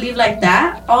 "You're gonna leave like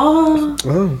that?" Oh.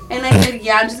 And I said,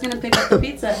 "Yeah, I'm just gonna pick up the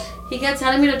pizza." He kept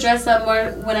telling me to dress up more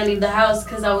when I leave the house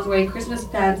because I was wearing Christmas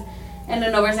pants and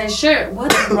an oversized shirt.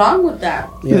 What's wrong with that?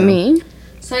 Yeah. Me?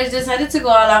 So I decided to go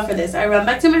all out for this. I ran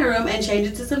back to my room and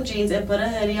changed it to some jeans and put a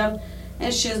hoodie on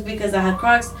and shoes because I had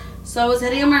Crocs. So I was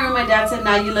heading in my room. My dad said,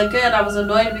 "Now you look good." I was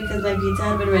annoyed because my pizza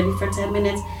had been ready for 10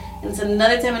 minutes. And it's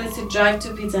another 10 minutes to drive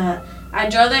to Pizza Hut. I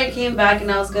drove there and came back,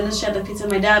 and I was going to share the pizza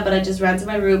with my dad, but I just ran to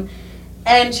my room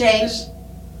and changed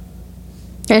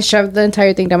And shoved the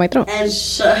entire thing down my throat. and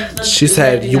shut the She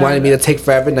said, you wanted me to take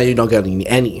forever, now you don't get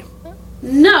any.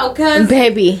 No, because...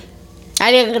 Baby, I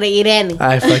didn't gonna eat any.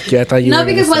 I fuck you, I thought you No, were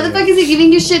gonna because why say the fuck it. is he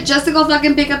giving you shit just to go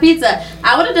fucking pick a pizza?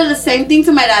 I would have done the same thing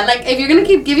to my dad. Like, if you're going to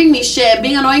keep giving me shit and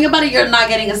being annoying about it, you're not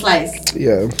getting a slice.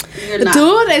 Yeah. You're not.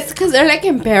 Dude, it's because they're like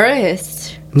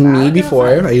embarrassed. Me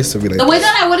before, I used to be like The way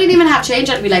that I wouldn't even have change,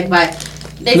 I'd be like, bye.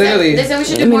 Literally. They said we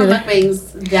should do more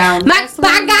mukbangs down.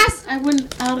 Mukbangas! I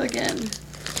went out again.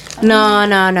 No.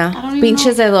 don't even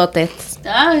Pinches elotes.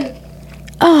 Ay.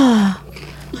 Ah.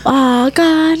 Ah,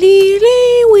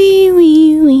 galili, wee,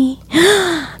 wee, wee.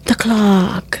 The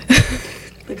clock.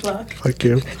 The clock. fuck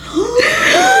you.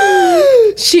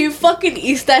 She fucking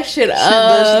eats that shit She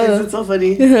up. thinks it's so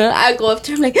funny. I go up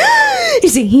to her, I'm like,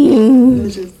 is it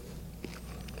him?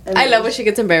 I love when she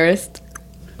gets embarrassed.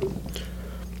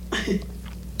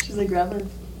 She's like, grab her.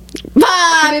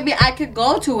 But Baby, I could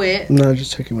go to it. No,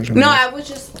 just checking which one. no, I was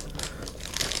just.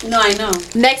 No, I know.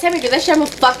 Next time you do that shit, I'm gonna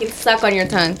fucking suck on your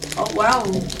tongue. Oh, wow.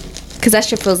 Cause that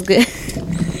shit feels good.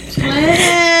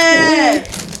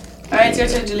 Alright, it's your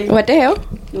turn, Julie. What the hell?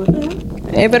 What the hell?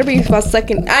 It better be about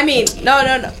second. I mean, no.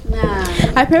 Nah.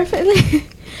 I perfectly.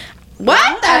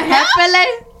 What the hell?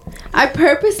 I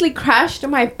purposely crashed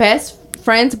my best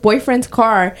friend's boyfriend's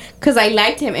car because I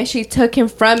liked him and she took him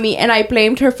from me and I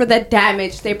blamed her for the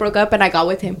damage. They broke up and I got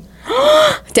with him.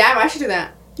 Damn, I should do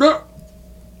that.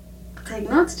 Take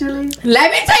notes, Julie.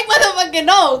 Let me take motherfucking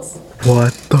notes.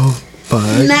 What the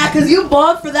fuck? Nah, cause you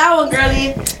bald for that one,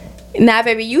 girlie. Nah,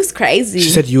 baby, you's crazy. She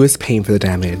said you is paying for the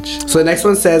damage. So the next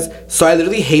one says, so I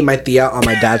literally hate my tia on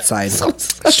my dad's side.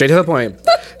 Straight to the point.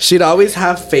 She'd always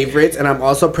have favorites, and I'm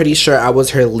also pretty sure I was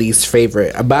her least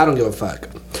favorite. But I don't give a fuck.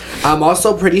 I'm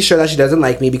also pretty sure that she doesn't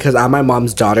like me because I'm my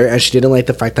mom's daughter, and she didn't like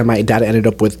the fact that my dad ended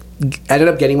up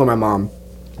getting with my mom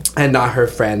and not her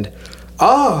friend.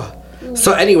 Oh.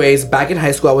 So anyways, back in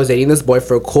high school, I was dating this boy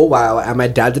for a cool while, and my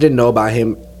dad didn't know about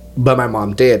him, but my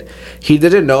mom did. He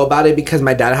didn't know about it because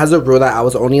my dad has a rule that I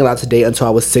was only allowed to date until I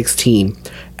was 16.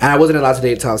 And I wasn't allowed to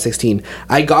date until I was 16.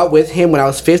 I got with him when I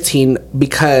was 15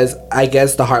 because I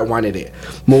guess the heart wanted it.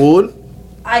 Mood?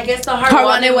 I guess the heart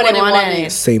wanted what it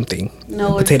wanted. Same thing.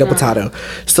 No, potato, it's not. potato.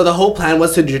 So the whole plan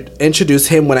was to introduce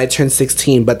him when I turned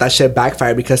 16, but that shit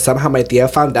backfired because somehow my tia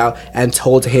found out and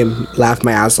told him, laughed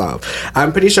my ass off.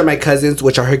 I'm pretty sure my cousins,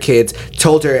 which are her kids,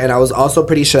 told her, and I was also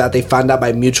pretty sure that they found out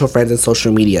by mutual friends and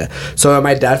social media. So when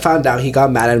my dad found out, he got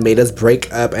mad and made us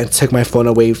break up and took my phone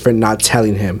away for not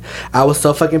telling him. I was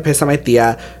so fucking pissed at my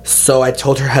tia, so I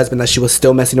told her husband that she was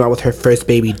still messing around with her first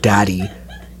baby daddy.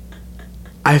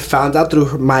 I found out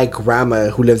through my grandma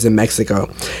who lives in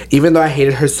Mexico. Even though I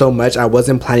hated her so much, I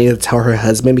wasn't planning to tell her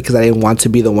husband because I didn't want to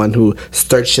be the one who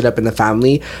stirred shit up in the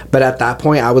family. But at that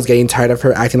point, I was getting tired of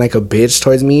her acting like a bitch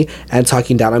towards me and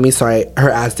talking down on me, so her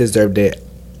ass deserved it.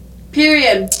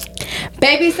 Period.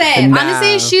 Baby said. Nah.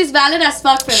 Honestly, she's valid as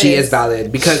fuck for this. She is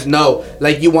valid because no,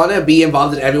 like you want to be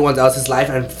involved in everyone else's life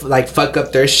and like fuck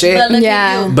up their shit, But look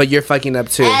Yeah. at you. but you're fucking up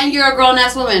too. And you're a grown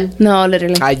ass woman. No,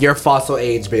 literally. At your fossil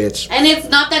age, bitch. And it's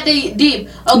not that deep.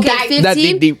 Okay, That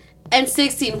 15 deep. and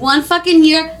 16. 1 fucking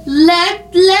year.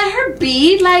 Let her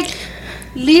be. Like,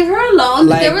 leave her alone.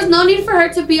 Like- There was no need for her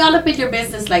to be all up in your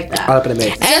business like that. All up in the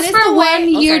mix. And Just it's for the way-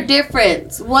 1 year okay.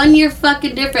 difference. 1 year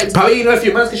fucking difference. Probably in a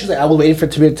few months because she's like, I was waiting for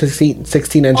it to be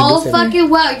 16 and Oh introduce him. fucking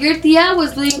wow. Your tia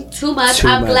was doing too much. Too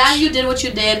I'm much. glad you did what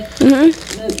you did. Because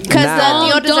Nah. the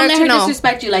Theo Don't deserved let to her know.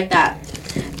 disrespect you like that.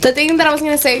 The thing that I was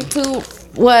gonna say too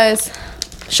was,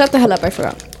 shut the hell up. I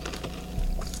forgot.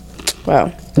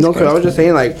 Wow. No, because I was just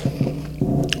saying, like,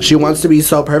 she wants to be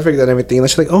so perfect and everything. And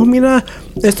she's like, oh, mira,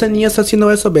 esta niña está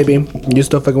haciendo eso, baby. You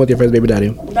still fucking with your first baby daddy.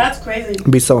 That's crazy.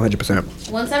 Be so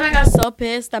 100%. One time I got so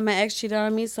pissed that my ex cheated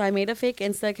on me, so I made a fake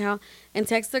Insta account and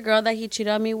text the girl that he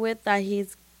cheated on me with that he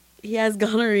has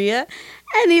gonorrhea.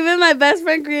 And even my best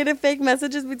friend created fake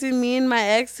messages between me and my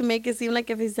ex to make it seem like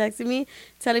if he's texting me,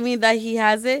 telling me that he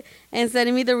has it and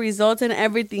sending me the results and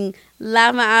everything.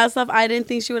 Laughed my ass off. I didn't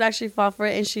think she would actually fall for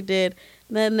it, and she did.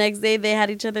 The next day, they had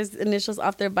each other's initials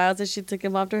off their bios, and she took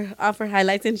him off her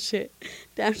highlights and shit.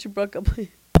 Damn, she broke up with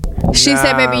him. She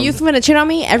said, baby, you finna cheat on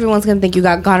me? Everyone's gonna think you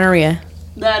got gonorrhea.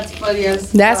 That's funny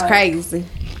as That's fuck. crazy.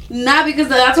 Nah, because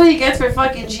that's what he gets for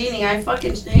fucking cheating. I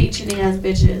fucking hate cheating ass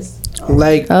bitches.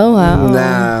 Like, Oh, wow.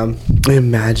 Nah,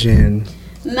 imagine.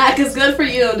 Nah, cause good for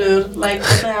you, dude. Like,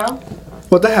 what the hell?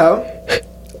 What the hell?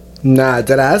 Nah,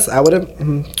 deadass, I wouldn't.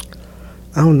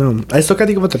 I don't know. I still can't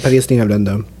think of what the pettiest thing I've done,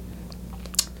 though.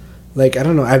 Like, I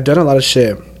don't know. I've done a lot of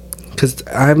shit. Because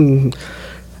I'm.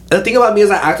 The thing about me is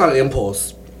I act on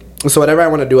impulse. So whatever I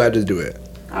want to do, I just do it.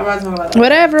 I'm not talking about that.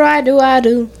 Whatever I do, I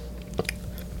do.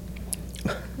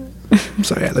 I'm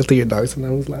sorry, I looked at your dog and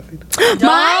I was laughing.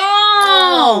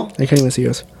 Mom! I can't even see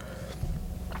yours.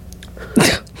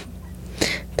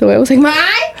 The way I was like,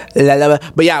 mine?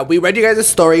 But yeah, we read you guys'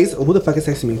 stories. Oh, who the fuck is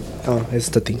texting me? Oh, it's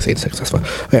the thing saying successful.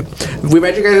 Okay. We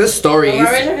read you guys' stories.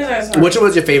 Which one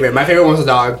was your favorite? My favorite one was the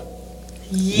dog.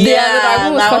 Yeah, the dog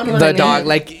one was that fucking The funny. dog,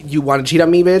 like, you want to cheat on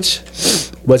me,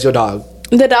 bitch? What's your dog?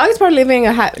 The dog is probably living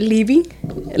a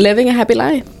happy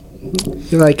life.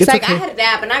 You're like, It's it's like, okay. I had a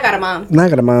dad, but I got a mom. Not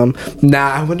got a mom.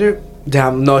 Nah, I wonder.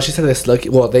 Damn, no, she said it's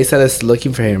looking. Well, they said it's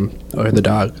looking for him or the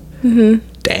dog.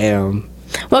 Damn.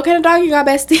 What kind of dog you got,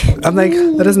 bestie? I'm like,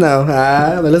 let us know.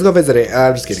 Let's go visit it.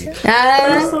 I'm just kidding. Shut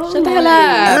the hell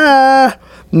up.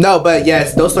 No, but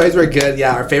yes, those stories were good.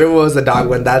 Yeah, our favorite one was the dog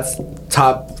one. That's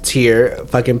top tier,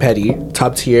 fucking petty.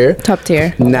 Top tier. Top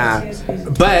tier. Nah,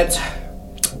 but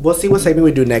we'll see what segment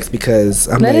we do next because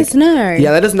I'm Let like, us know.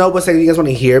 Yeah, let us know what segment you guys want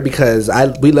to hear because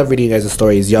we love reading you guys'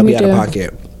 stories. Y'all We be out of do.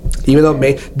 pocket. Even though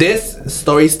this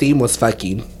story's theme was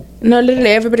fucking. No, literally,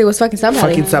 everybody was fucking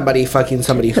somebody. Fucking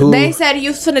somebody who. They said,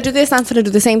 you finna do this, I'm finna do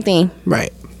the same thing.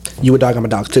 Right. You a dog, I'm a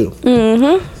dog too.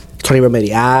 Mm-hmm. Tony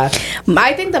Romeria.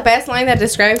 I think the best line that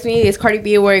describes me is Cardi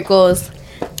B, where it goes,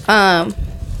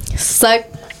 suck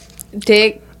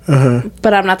dick,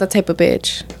 but I'm not the type of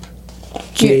bitch.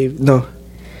 No.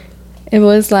 It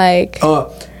was like,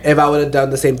 Oh, if I would have done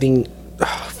the same thing,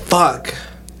 fuck.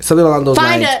 Something along those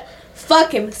lines.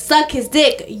 Fuck him, suck his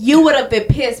dick. You would have been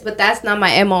pissed, but that's not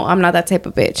my MO. I'm not that type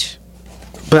of bitch.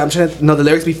 But I'm trying to... No, the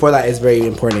lyrics before that is very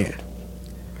important.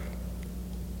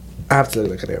 I have to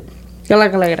look at it. Go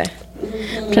look at it.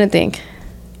 I'm trying to think.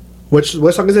 What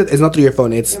song is it? It's not through your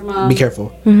phone. It's Be Careful.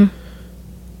 Mm-hmm.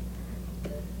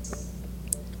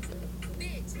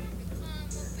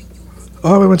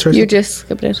 Oh, we went to You just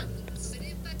skipped it.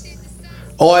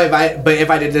 Oh, if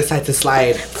I did decide to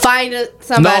slide. Find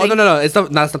somebody. No. It's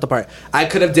not. That's not the part. I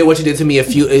could have did what you did to me a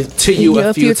few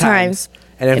times.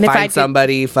 And then find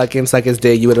somebody fucking suck his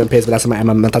dick. You would have been pissed, but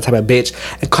I'm not that type of bitch.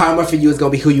 And karma for you is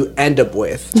gonna be who you end up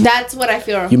with. That's what I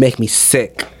feel. You make me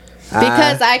sick.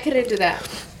 Because I couldn't do that.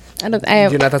 You're not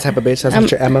that type of bitch. That's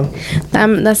not your MO.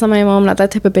 That's not my mom. I'm not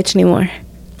that type of bitch anymore.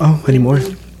 Oh, anymore?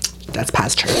 That's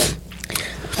past her.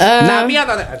 Not me. I'm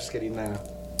just kidding. Nah.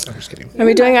 I'm just kidding. Are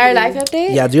we doing our life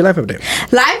update? Yeah, do your life update.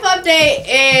 Life update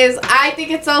is, I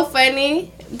think it's so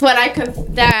funny, but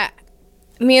that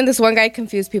me and this one guy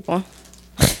confuse people.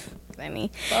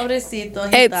 Funny. Pobrecito.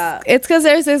 It's because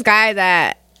there's this guy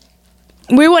that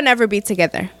we will never be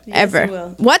together. Yes, ever. we will.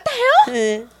 What the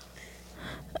hell?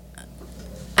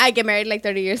 I get married like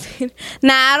 30 years.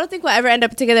 Nah, I don't think we'll ever end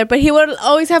up together, but he will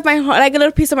always have my heart, like a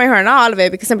little piece of my heart. Not all of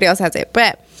it, because somebody else has it.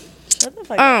 But what the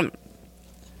fuck?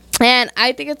 and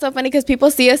I think it's so funny because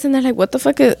people see us and they're like, what the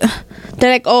fuck is...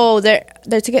 They're like, oh, they're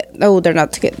together. No, they're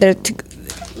not together. They're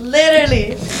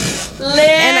Literally.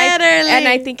 And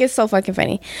I think it's so fucking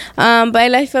funny.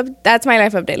 But that's my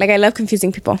life update. Like, I love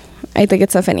confusing people. I think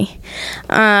it's so funny.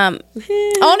 Only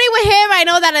with him, I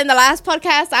know that in the last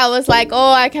podcast, I was like,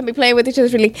 oh, I can't be playing with each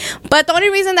other's really. But the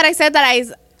only reason that I said that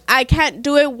I can't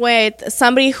do it with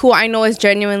somebody who I know is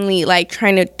genuinely, like,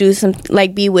 trying to do some,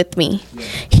 like, be with me. Yeah.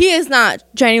 He is not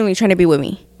genuinely trying to be with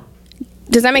me.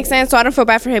 Does that make sense? So I don't feel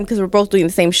bad for him because we're both doing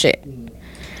the same shit.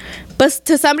 But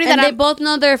to somebody and they both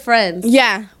know they're friends.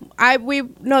 Yeah. We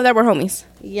know that we're homies.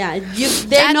 Yeah.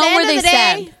 They know where they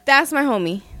stand. That's my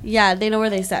homie. Yeah, they know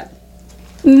where they stand.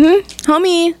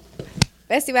 Homie.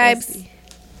 Bestie vibes.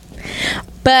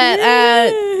 But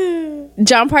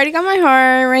John Party got my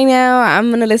heart right now. I'm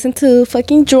gonna listen to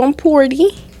fucking John Party.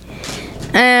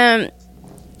 That's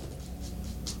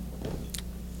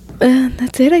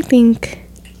it, I think.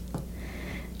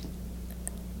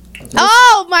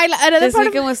 Oh, this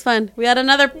weekend was fun. We had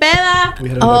another peda.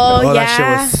 Yeah. That shit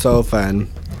was so fun.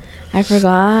 I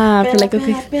forgot.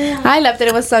 I loved it.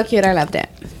 It was so cute. I loved it.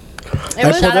 It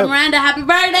was Miranda. Happy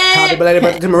birthday. Happy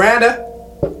birthday to Miranda.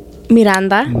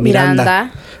 Miranda.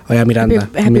 Oh yeah, Miranda.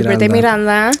 Happy birthday,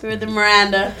 Miranda. Happy birthday,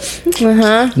 Miranda.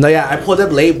 No, yeah, I pulled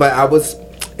up late, but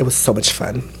it was so much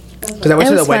fun. Because I went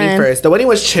to the wedding first. The wedding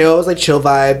was chill. It was like chill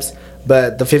vibes.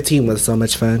 But the 15 was so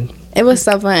much fun. It was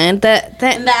so fun. And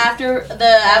the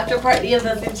after party of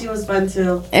the 15 was fun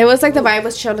too. It was like the vibe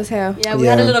was chill as hell. Yeah, we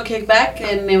had a little kickback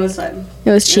and it was fun.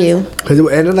 It was chill. Because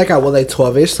it ended like at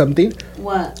 12ish something.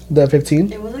 What? The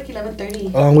 15? It was like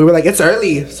 11:30. We were like, it's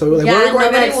early. So we were like, yeah,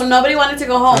 nobody wanted to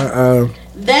go home.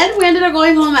 Then we ended up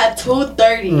going home at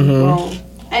 2:30.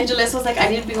 And Jules was like, I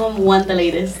need to be home 1 the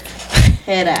latest.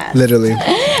 Head ass. Literally. And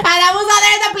I was out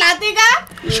there in the plática.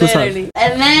 Literally.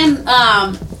 And then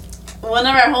one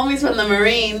of our homies from the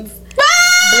Marines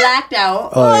blacked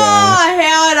out. Oh, yeah.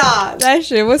 Hell no. That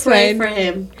shit was Pray for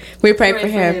him. We pray for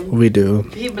him. We do.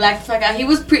 He blacked the fuck out. He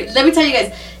was let me tell you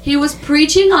guys, he was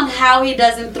preaching on how he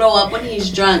doesn't throw up when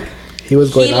he's drunk. He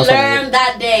was going off on it. He learned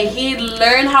that day. He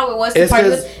learned how it was to party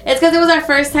with. It's because it was our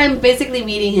first time basically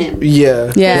meeting him.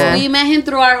 Yeah. Yeah. We met him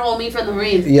through our homie from the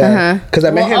Marines. Yeah. Because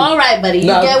I met him. All right, buddy. You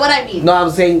get what I mean. No,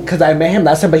 I'm saying because I met him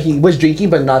last time, but he was drinking,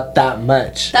 but not that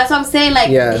much. That's what I'm saying. Like,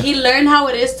 he learned how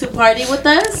it is to party with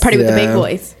us. Party with the big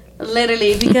boys.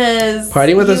 Literally, because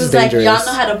partying with us is dangerous. Y'all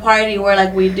know how to party where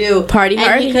like we do. Party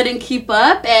hard. And he couldn't keep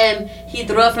up, and he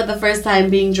threw up for the first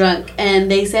time being drunk. And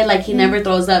they said like he never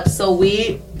throws up, so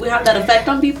we have that effect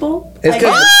on people. It's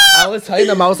because I was telling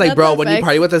them, I was like, bro, when you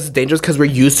party with us, it's dangerous because we're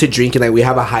used to drinking. Like we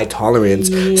have a high tolerance.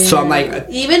 Yeah. So I'm like,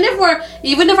 even if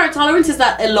our tolerance is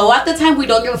that low at the time, we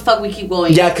don't give a fuck. We keep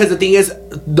going. Yeah, because the thing is,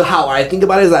 how I think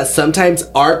about it is that sometimes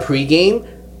our pregame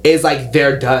is like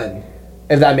they're done.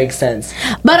 If that makes sense.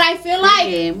 But I feel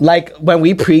like when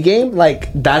we pregame, like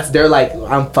that's they're like,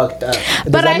 I'm fucked up.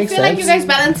 But I feel like you guys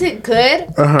balance it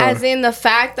good, as in the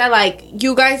fact that like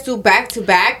you guys do back to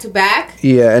back to back.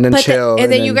 Yeah, and then chill. And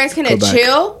then you guys can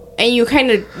chill and you kind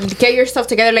of get yourself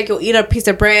together, like you'll eat a piece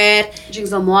of bread, drink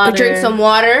some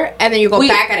water, and then you go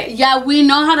back at it. Yeah, we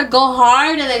know how to go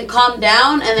hard and then calm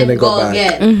down and then go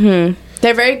again. Mm-hmm.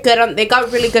 They're very good on. They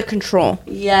got really good control.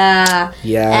 Yeah.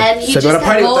 Yeah. And he just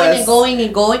kept going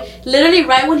and going. Literally,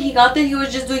 right when he got there, he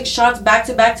was just doing shots back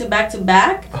to back to back to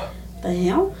back. The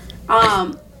hell?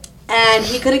 And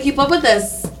he couldn't keep up with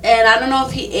us. And I don't know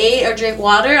if he ate or drank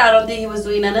water. I don't think he was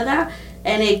doing none of that.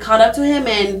 And it caught up to him,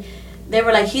 and they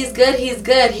were like, "He's good. He's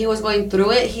good." He was going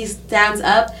through it. He stands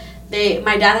up.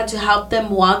 My dad had to help them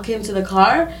walk him to the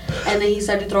car, and then he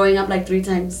started throwing up like 3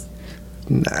 times.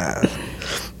 Nah.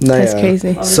 That's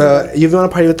crazy. So if you want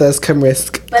to party with us, come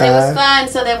risk. But it was fun.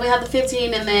 So then we had the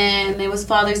 15, and then it was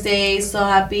Father's Day. So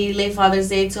happy late Father's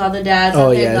Day to all the dads.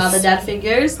 Oh, yes. All the dad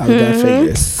figures. All the dad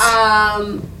figures.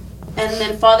 And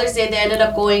then Father's Day, they ended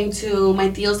up going to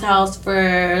my Theo's house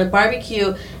for a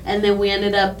barbecue, and then we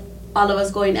ended up all of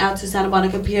us going out to Santa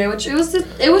Monica Pier, which it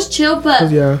was chill, but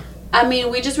yeah. I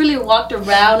mean, we just really walked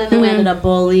around, and then we ended up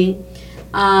bowling.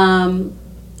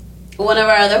 One of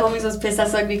our other homies was pissed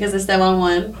as fuck because Esteban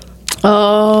won.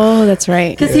 Oh, that's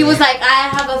right. Because he was like, I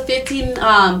have a 15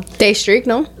 day streak,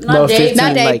 no? Not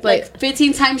day, but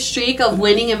 15 time streak of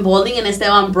winning and bowling, and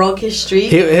Esteban broke his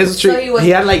streak. His streak, so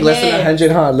he had like less than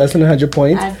 100, Less than 100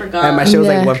 points. I forgot. And my shit was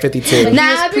like 152. But he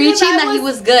was preaching that he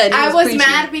was good. I was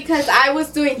mad because I was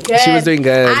doing good. She was doing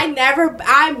good. I'm never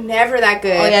that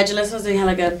good. Oh yeah, Jalissa was doing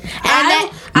hella good. And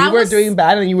then you were doing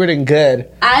bad and you were doing good.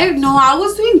 I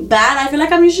was doing bad. I feel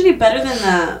like I'm usually better than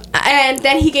that. And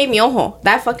then he gave me ojo.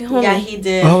 That fucking homie. Yeah, he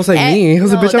did. I was like, me. He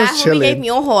was a bitch. I was chilling. He gave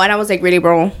me ojo, and I was like, really,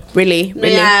 bro, really.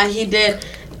 Yeah, he did.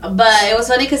 But it was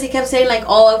funny because he kept saying like,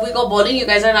 "Oh, if we go bowling, you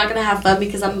guys are not gonna have fun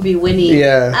because I'm gonna be winning."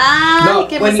 Yeah. He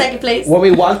came in second place. When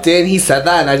we walked in, he said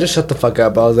that, and I just shut the fuck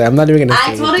up. I was like, I'm not even gonna.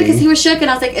 I told him because he was shook, and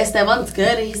I was like, "Esteban's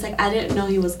good," and he's like, "I didn't know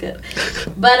he was good."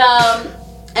 But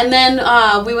and then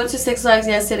we went to Six Flags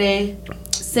yesterday.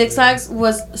 Six Flags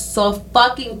was so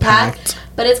fucking packed.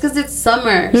 But it's because it's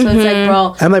summer, so it's like,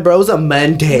 bro. I'm like, bro, it was a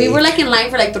Monday. We were like in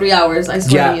line for like 3 hours. I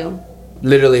swear to you.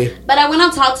 Literally. But I went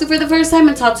on Tatsu for the first time,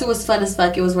 and Tatsu was fun as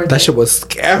fuck. It was worth it. That shit was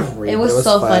scary. It was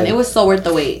so fun. It was so worth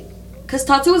the wait. Because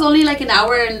Tatsu was only like an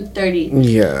hour and 30.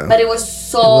 Yeah. But it was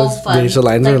so fun. The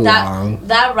lines like were long.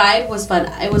 That ride was fun.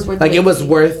 It was worth the wait. Like, it was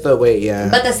worth the wait, yeah.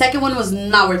 But the second one was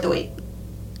not worth the wait.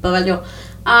 But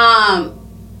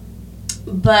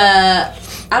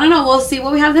I don't know. We'll see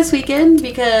what we have this weekend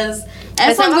because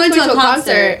everyone's going to a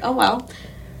concert. Oh, wow.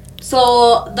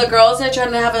 So the girls are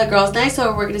trying to have a girls' night,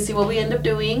 so we're going to see what we end up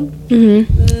doing.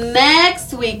 Mm-hmm.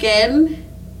 Next weekend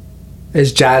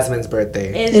is Jasmine's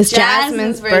birthday. It's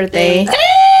Jasmine's birthday.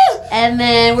 And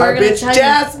then we're going to try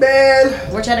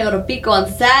Jasmine. We're trying to go to Pico on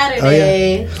Saturday.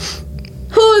 Oh, yeah.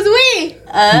 Who's we?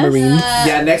 Us. Marines.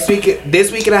 Yeah,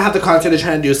 this weekend I have the concert to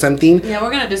try and do something. Yeah,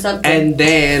 we're gonna do something. And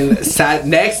then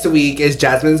next week is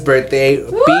Jasmine's birthday,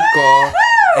 Pico,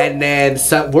 and then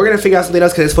we're gonna figure out something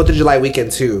else because it's 4th of July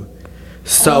weekend too.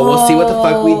 So we'll see what the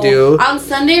fuck we do. On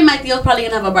Sunday, my tío's probably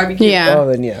gonna have a barbecue. Yeah. Oh,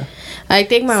 then yeah. I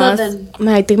think my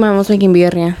mom's making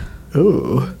birria.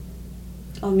 Ooh.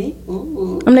 Oh, me?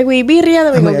 Ooh. I'm like, we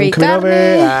birria, then we're gonna get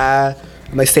carne.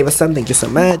 I'm like, save us some. Thank you so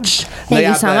much. Thank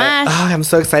you so much. I'm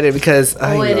so excited because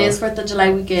it is 4th of July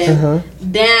weekend.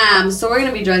 Damn. So we're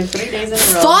gonna be drunk 3 days in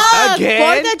a row. Fuck!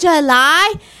 Again? 4th of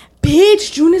July?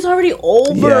 Bitch, June is already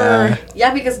over.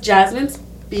 Yeah, because Jasmine's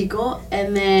Pico,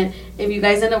 and then if you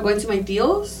guys end up going to my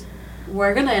tío's,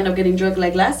 we're gonna end up getting drunk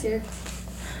like last year.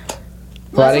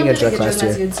 Well, I didn't get drunk last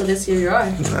year. So this year you are.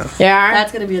 No. Yeah.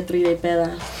 That's gonna be a 3-day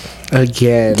peda.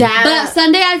 Again. But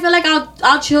Sunday, I feel like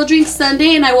I'll chill drink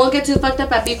Sunday, and I won't get too fucked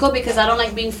up at Pico because I don't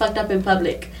like being fucked up in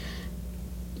public.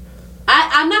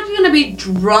 I'm not gonna be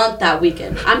drunk that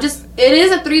weekend. It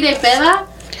is a 3-day peda,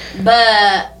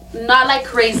 but not like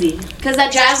crazy. Cause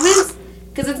at Jasmine's,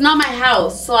 cause it's not my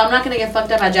house, so I'm not gonna get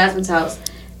fucked up at Jasmine's house.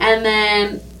 And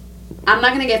then I'm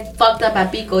not gonna get fucked up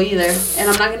at Pico either, and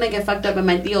I'm not gonna get fucked up at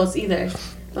my tío's either.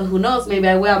 But who knows? Maybe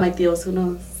I will at my tío's. Who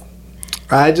knows?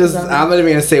 I'm not even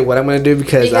gonna say what I'm gonna do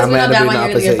because I'm gonna do the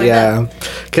opposite. Yeah,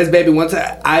 because baby, once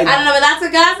I don't know, but that's a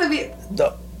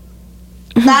gossip.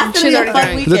 That's gonna be a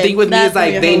fun weekend. The thing with me is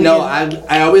like they know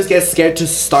I always get scared to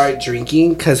start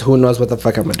drinking because who knows what the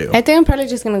fuck I'm gonna do. I think I'm probably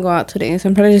just gonna go out today. So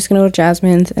I'm probably just gonna go to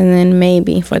Jasmine's and then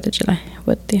maybe 4th of July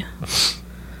with you.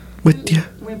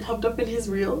 We popped up in his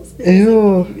reels.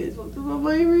 Ew. You guys popped up on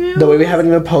my reels. The way we haven't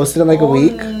even posted in like a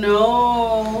week.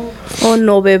 No. Oh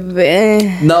no,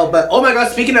 baby. No, but oh my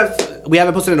god, speaking of, we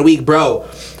haven't posted in a week, bro.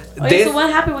 Okay, so what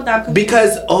happened with that?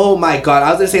 Because oh my god, I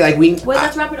was gonna say like Wait,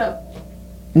 let's wrap it up.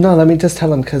 No, let me just tell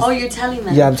them because. Oh, you're telling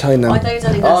them. Yeah, I'm telling them. Oh, I thought you were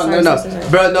telling them. Oh, Sorry, no. sorry.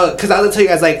 Bro, no, because I was tell you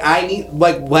guys, like, I need,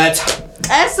 like, what?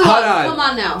 Hold on. Come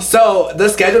on now. So, the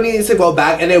schedule needs to go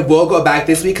back, and it will go back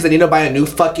this week because I need to buy a new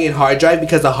fucking hard drive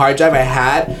because the hard drive I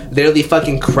had literally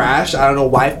fucking crashed. I don't know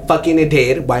why fucking it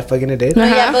did. No,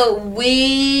 yeah, but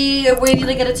we need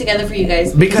to get it together for you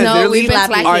guys. Because No, literally, we've been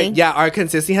slacking. our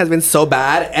consistency has been so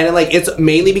bad, and like it's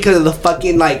mainly because of the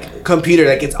fucking like computer.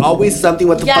 Like it's always something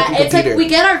with the fucking it's computer. like we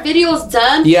get our videos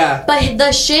done. Yeah. But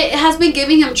the shit has been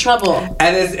giving him trouble.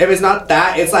 And if it's not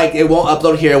that, it's like it won't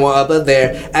upload here, it won't upload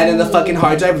there. And then the fucking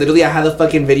hard drive, literally, I had the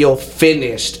fucking video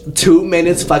finished. 2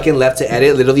 minutes fucking left to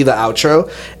edit, literally the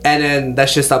outro. And then that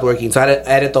shit stopped working. So I had to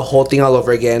edit the whole thing all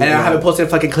over again. And I haven't posted a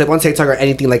fucking clip on TikTok or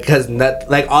anything, like, because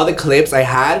like all the clips I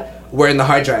had were in the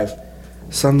hard drive.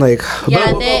 So I'm like,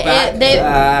 Yeah,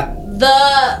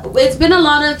 but it's been a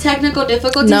lot of technical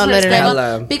difficulties No, for literally.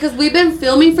 Esteban because we've been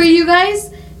filming for you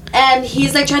guys, and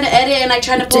he's like trying to edit and like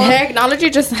trying to pull. Technology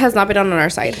just has not been on our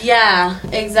side. Yeah,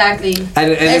 exactly.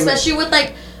 And especially with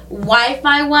like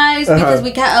Wi-Fi wise, because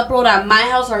we can't upload at my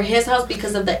house or his house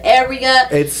because of the area.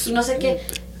 It's no sé qué.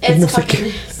 It's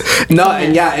fucking. No,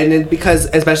 and yeah, and then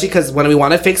especially because when we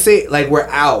want to fix it, like we're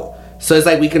out. So it's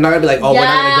like we can not gonna be like, oh, we're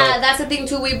not gonna go. That's the thing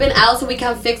too. We've been out, so we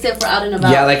can't fix it for out and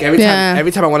about. Yeah, like every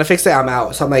time I want to fix it, I'm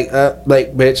out. So I'm like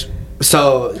bitch.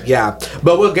 So yeah,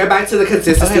 but we'll get back to the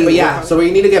consistency. Okay, but yeah, so we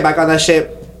need to get back on that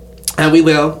shit, and we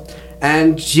will.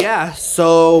 And yeah,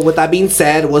 so with that being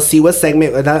said, we'll see what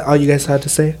segment. Is that all you guys had to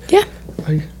say? Yeah.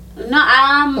 No,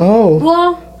 Oh.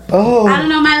 Well. Oh. I don't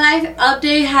know. My life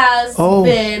update has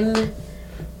been.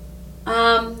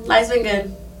 Life's been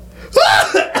good.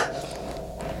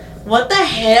 What the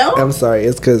hell? I'm sorry.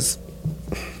 It's because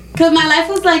my life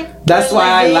was like. That's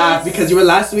why like I laughed, because you were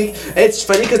last week. It's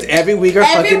funny because every week our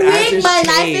fucking answers my change.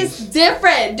 life is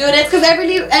different, dude. It's because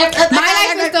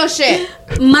My life is still shit.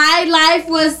 My life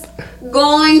was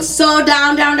going so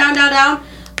down.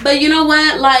 But you know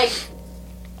what? Like,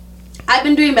 I've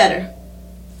been doing better.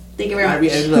 Thank you very much. We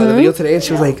edited the video today, and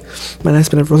she was like, "My life's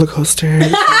been a roller coaster."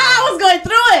 I was going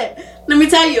through it. Let me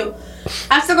tell you,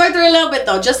 I'm still going through a little bit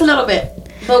though, just a little bit.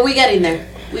 But we getting there.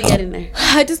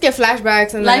 I just get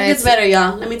flashbacks and life gets better,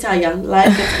 y'all. Let me tell y'all,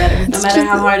 life gets better. No matter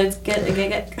how hard it gets.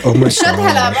 Oh my god. Shut the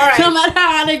hell up. All right. No matter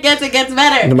how hard it gets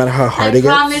better. No matter how hard it gets.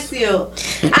 I promise you.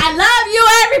 I love you,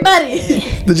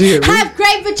 everybody. Did you hear me? Have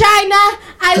great vagina.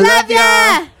 I love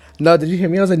ya. No, did you hear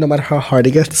me? I was like, no matter how hard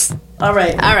it gets. All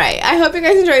right. I hope you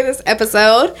guys enjoyed this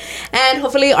episode, and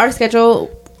hopefully our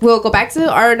schedule will go back to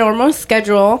our normal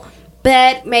schedule.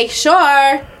 But make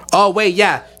sure. Oh wait,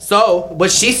 yeah. So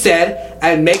what she said,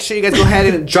 and make sure you guys go ahead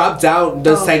and drop down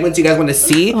the segments you guys want to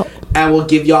see, and we'll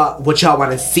give y'all what y'all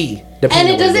want to see. And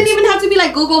it doesn't even have to be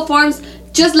like Google Forms.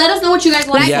 Just let us know what you guys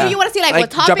want. Like, what you want to see, like what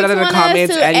drop topics it in you the want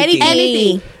comments, us to,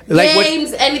 anything. Like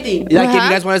games, anything. Like if you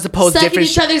guys want us to post Sucking different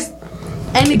each other's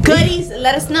any goodies,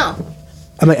 let us know.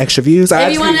 I'm like extra views.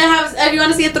 If you want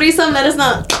to see a threesome, let us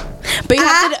know. But you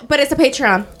have to, but it's a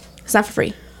Patreon. It's not for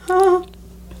free.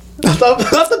 That's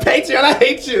the Patreon. I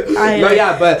hate you.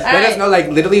 But let us know, like,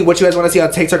 literally what you guys want to see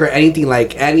on TikTok or anything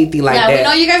like that. Yeah, we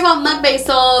know you guys want mukbang,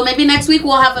 so maybe next week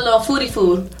we'll have a little foodie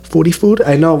food. Foodie food?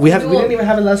 I know. We didn't even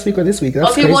have it last week or this week.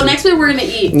 That's okay, crazy. well, next week we're gonna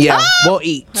eat. Yeah, we'll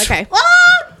eat. Okay.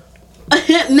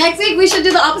 Next week we should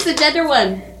do the opposite gender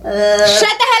one. Shut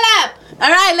the hell up. All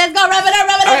right, let's go. Rub it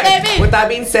up, baby. With that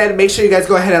being said, make sure you guys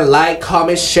go ahead and like,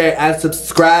 comment, share, and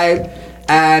subscribe.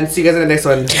 And see you guys in the next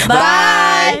one.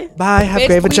 Bye. Bye. Have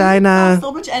great vagina.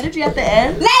 So much energy at the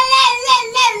end. All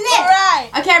right.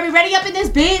 Okay, are we ready up in this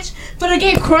bitch? Finna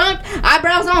get crunk.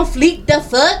 Eyebrows on fleek. The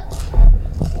fuck?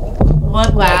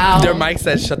 What? Wow. Their mic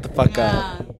says shut the fuck up.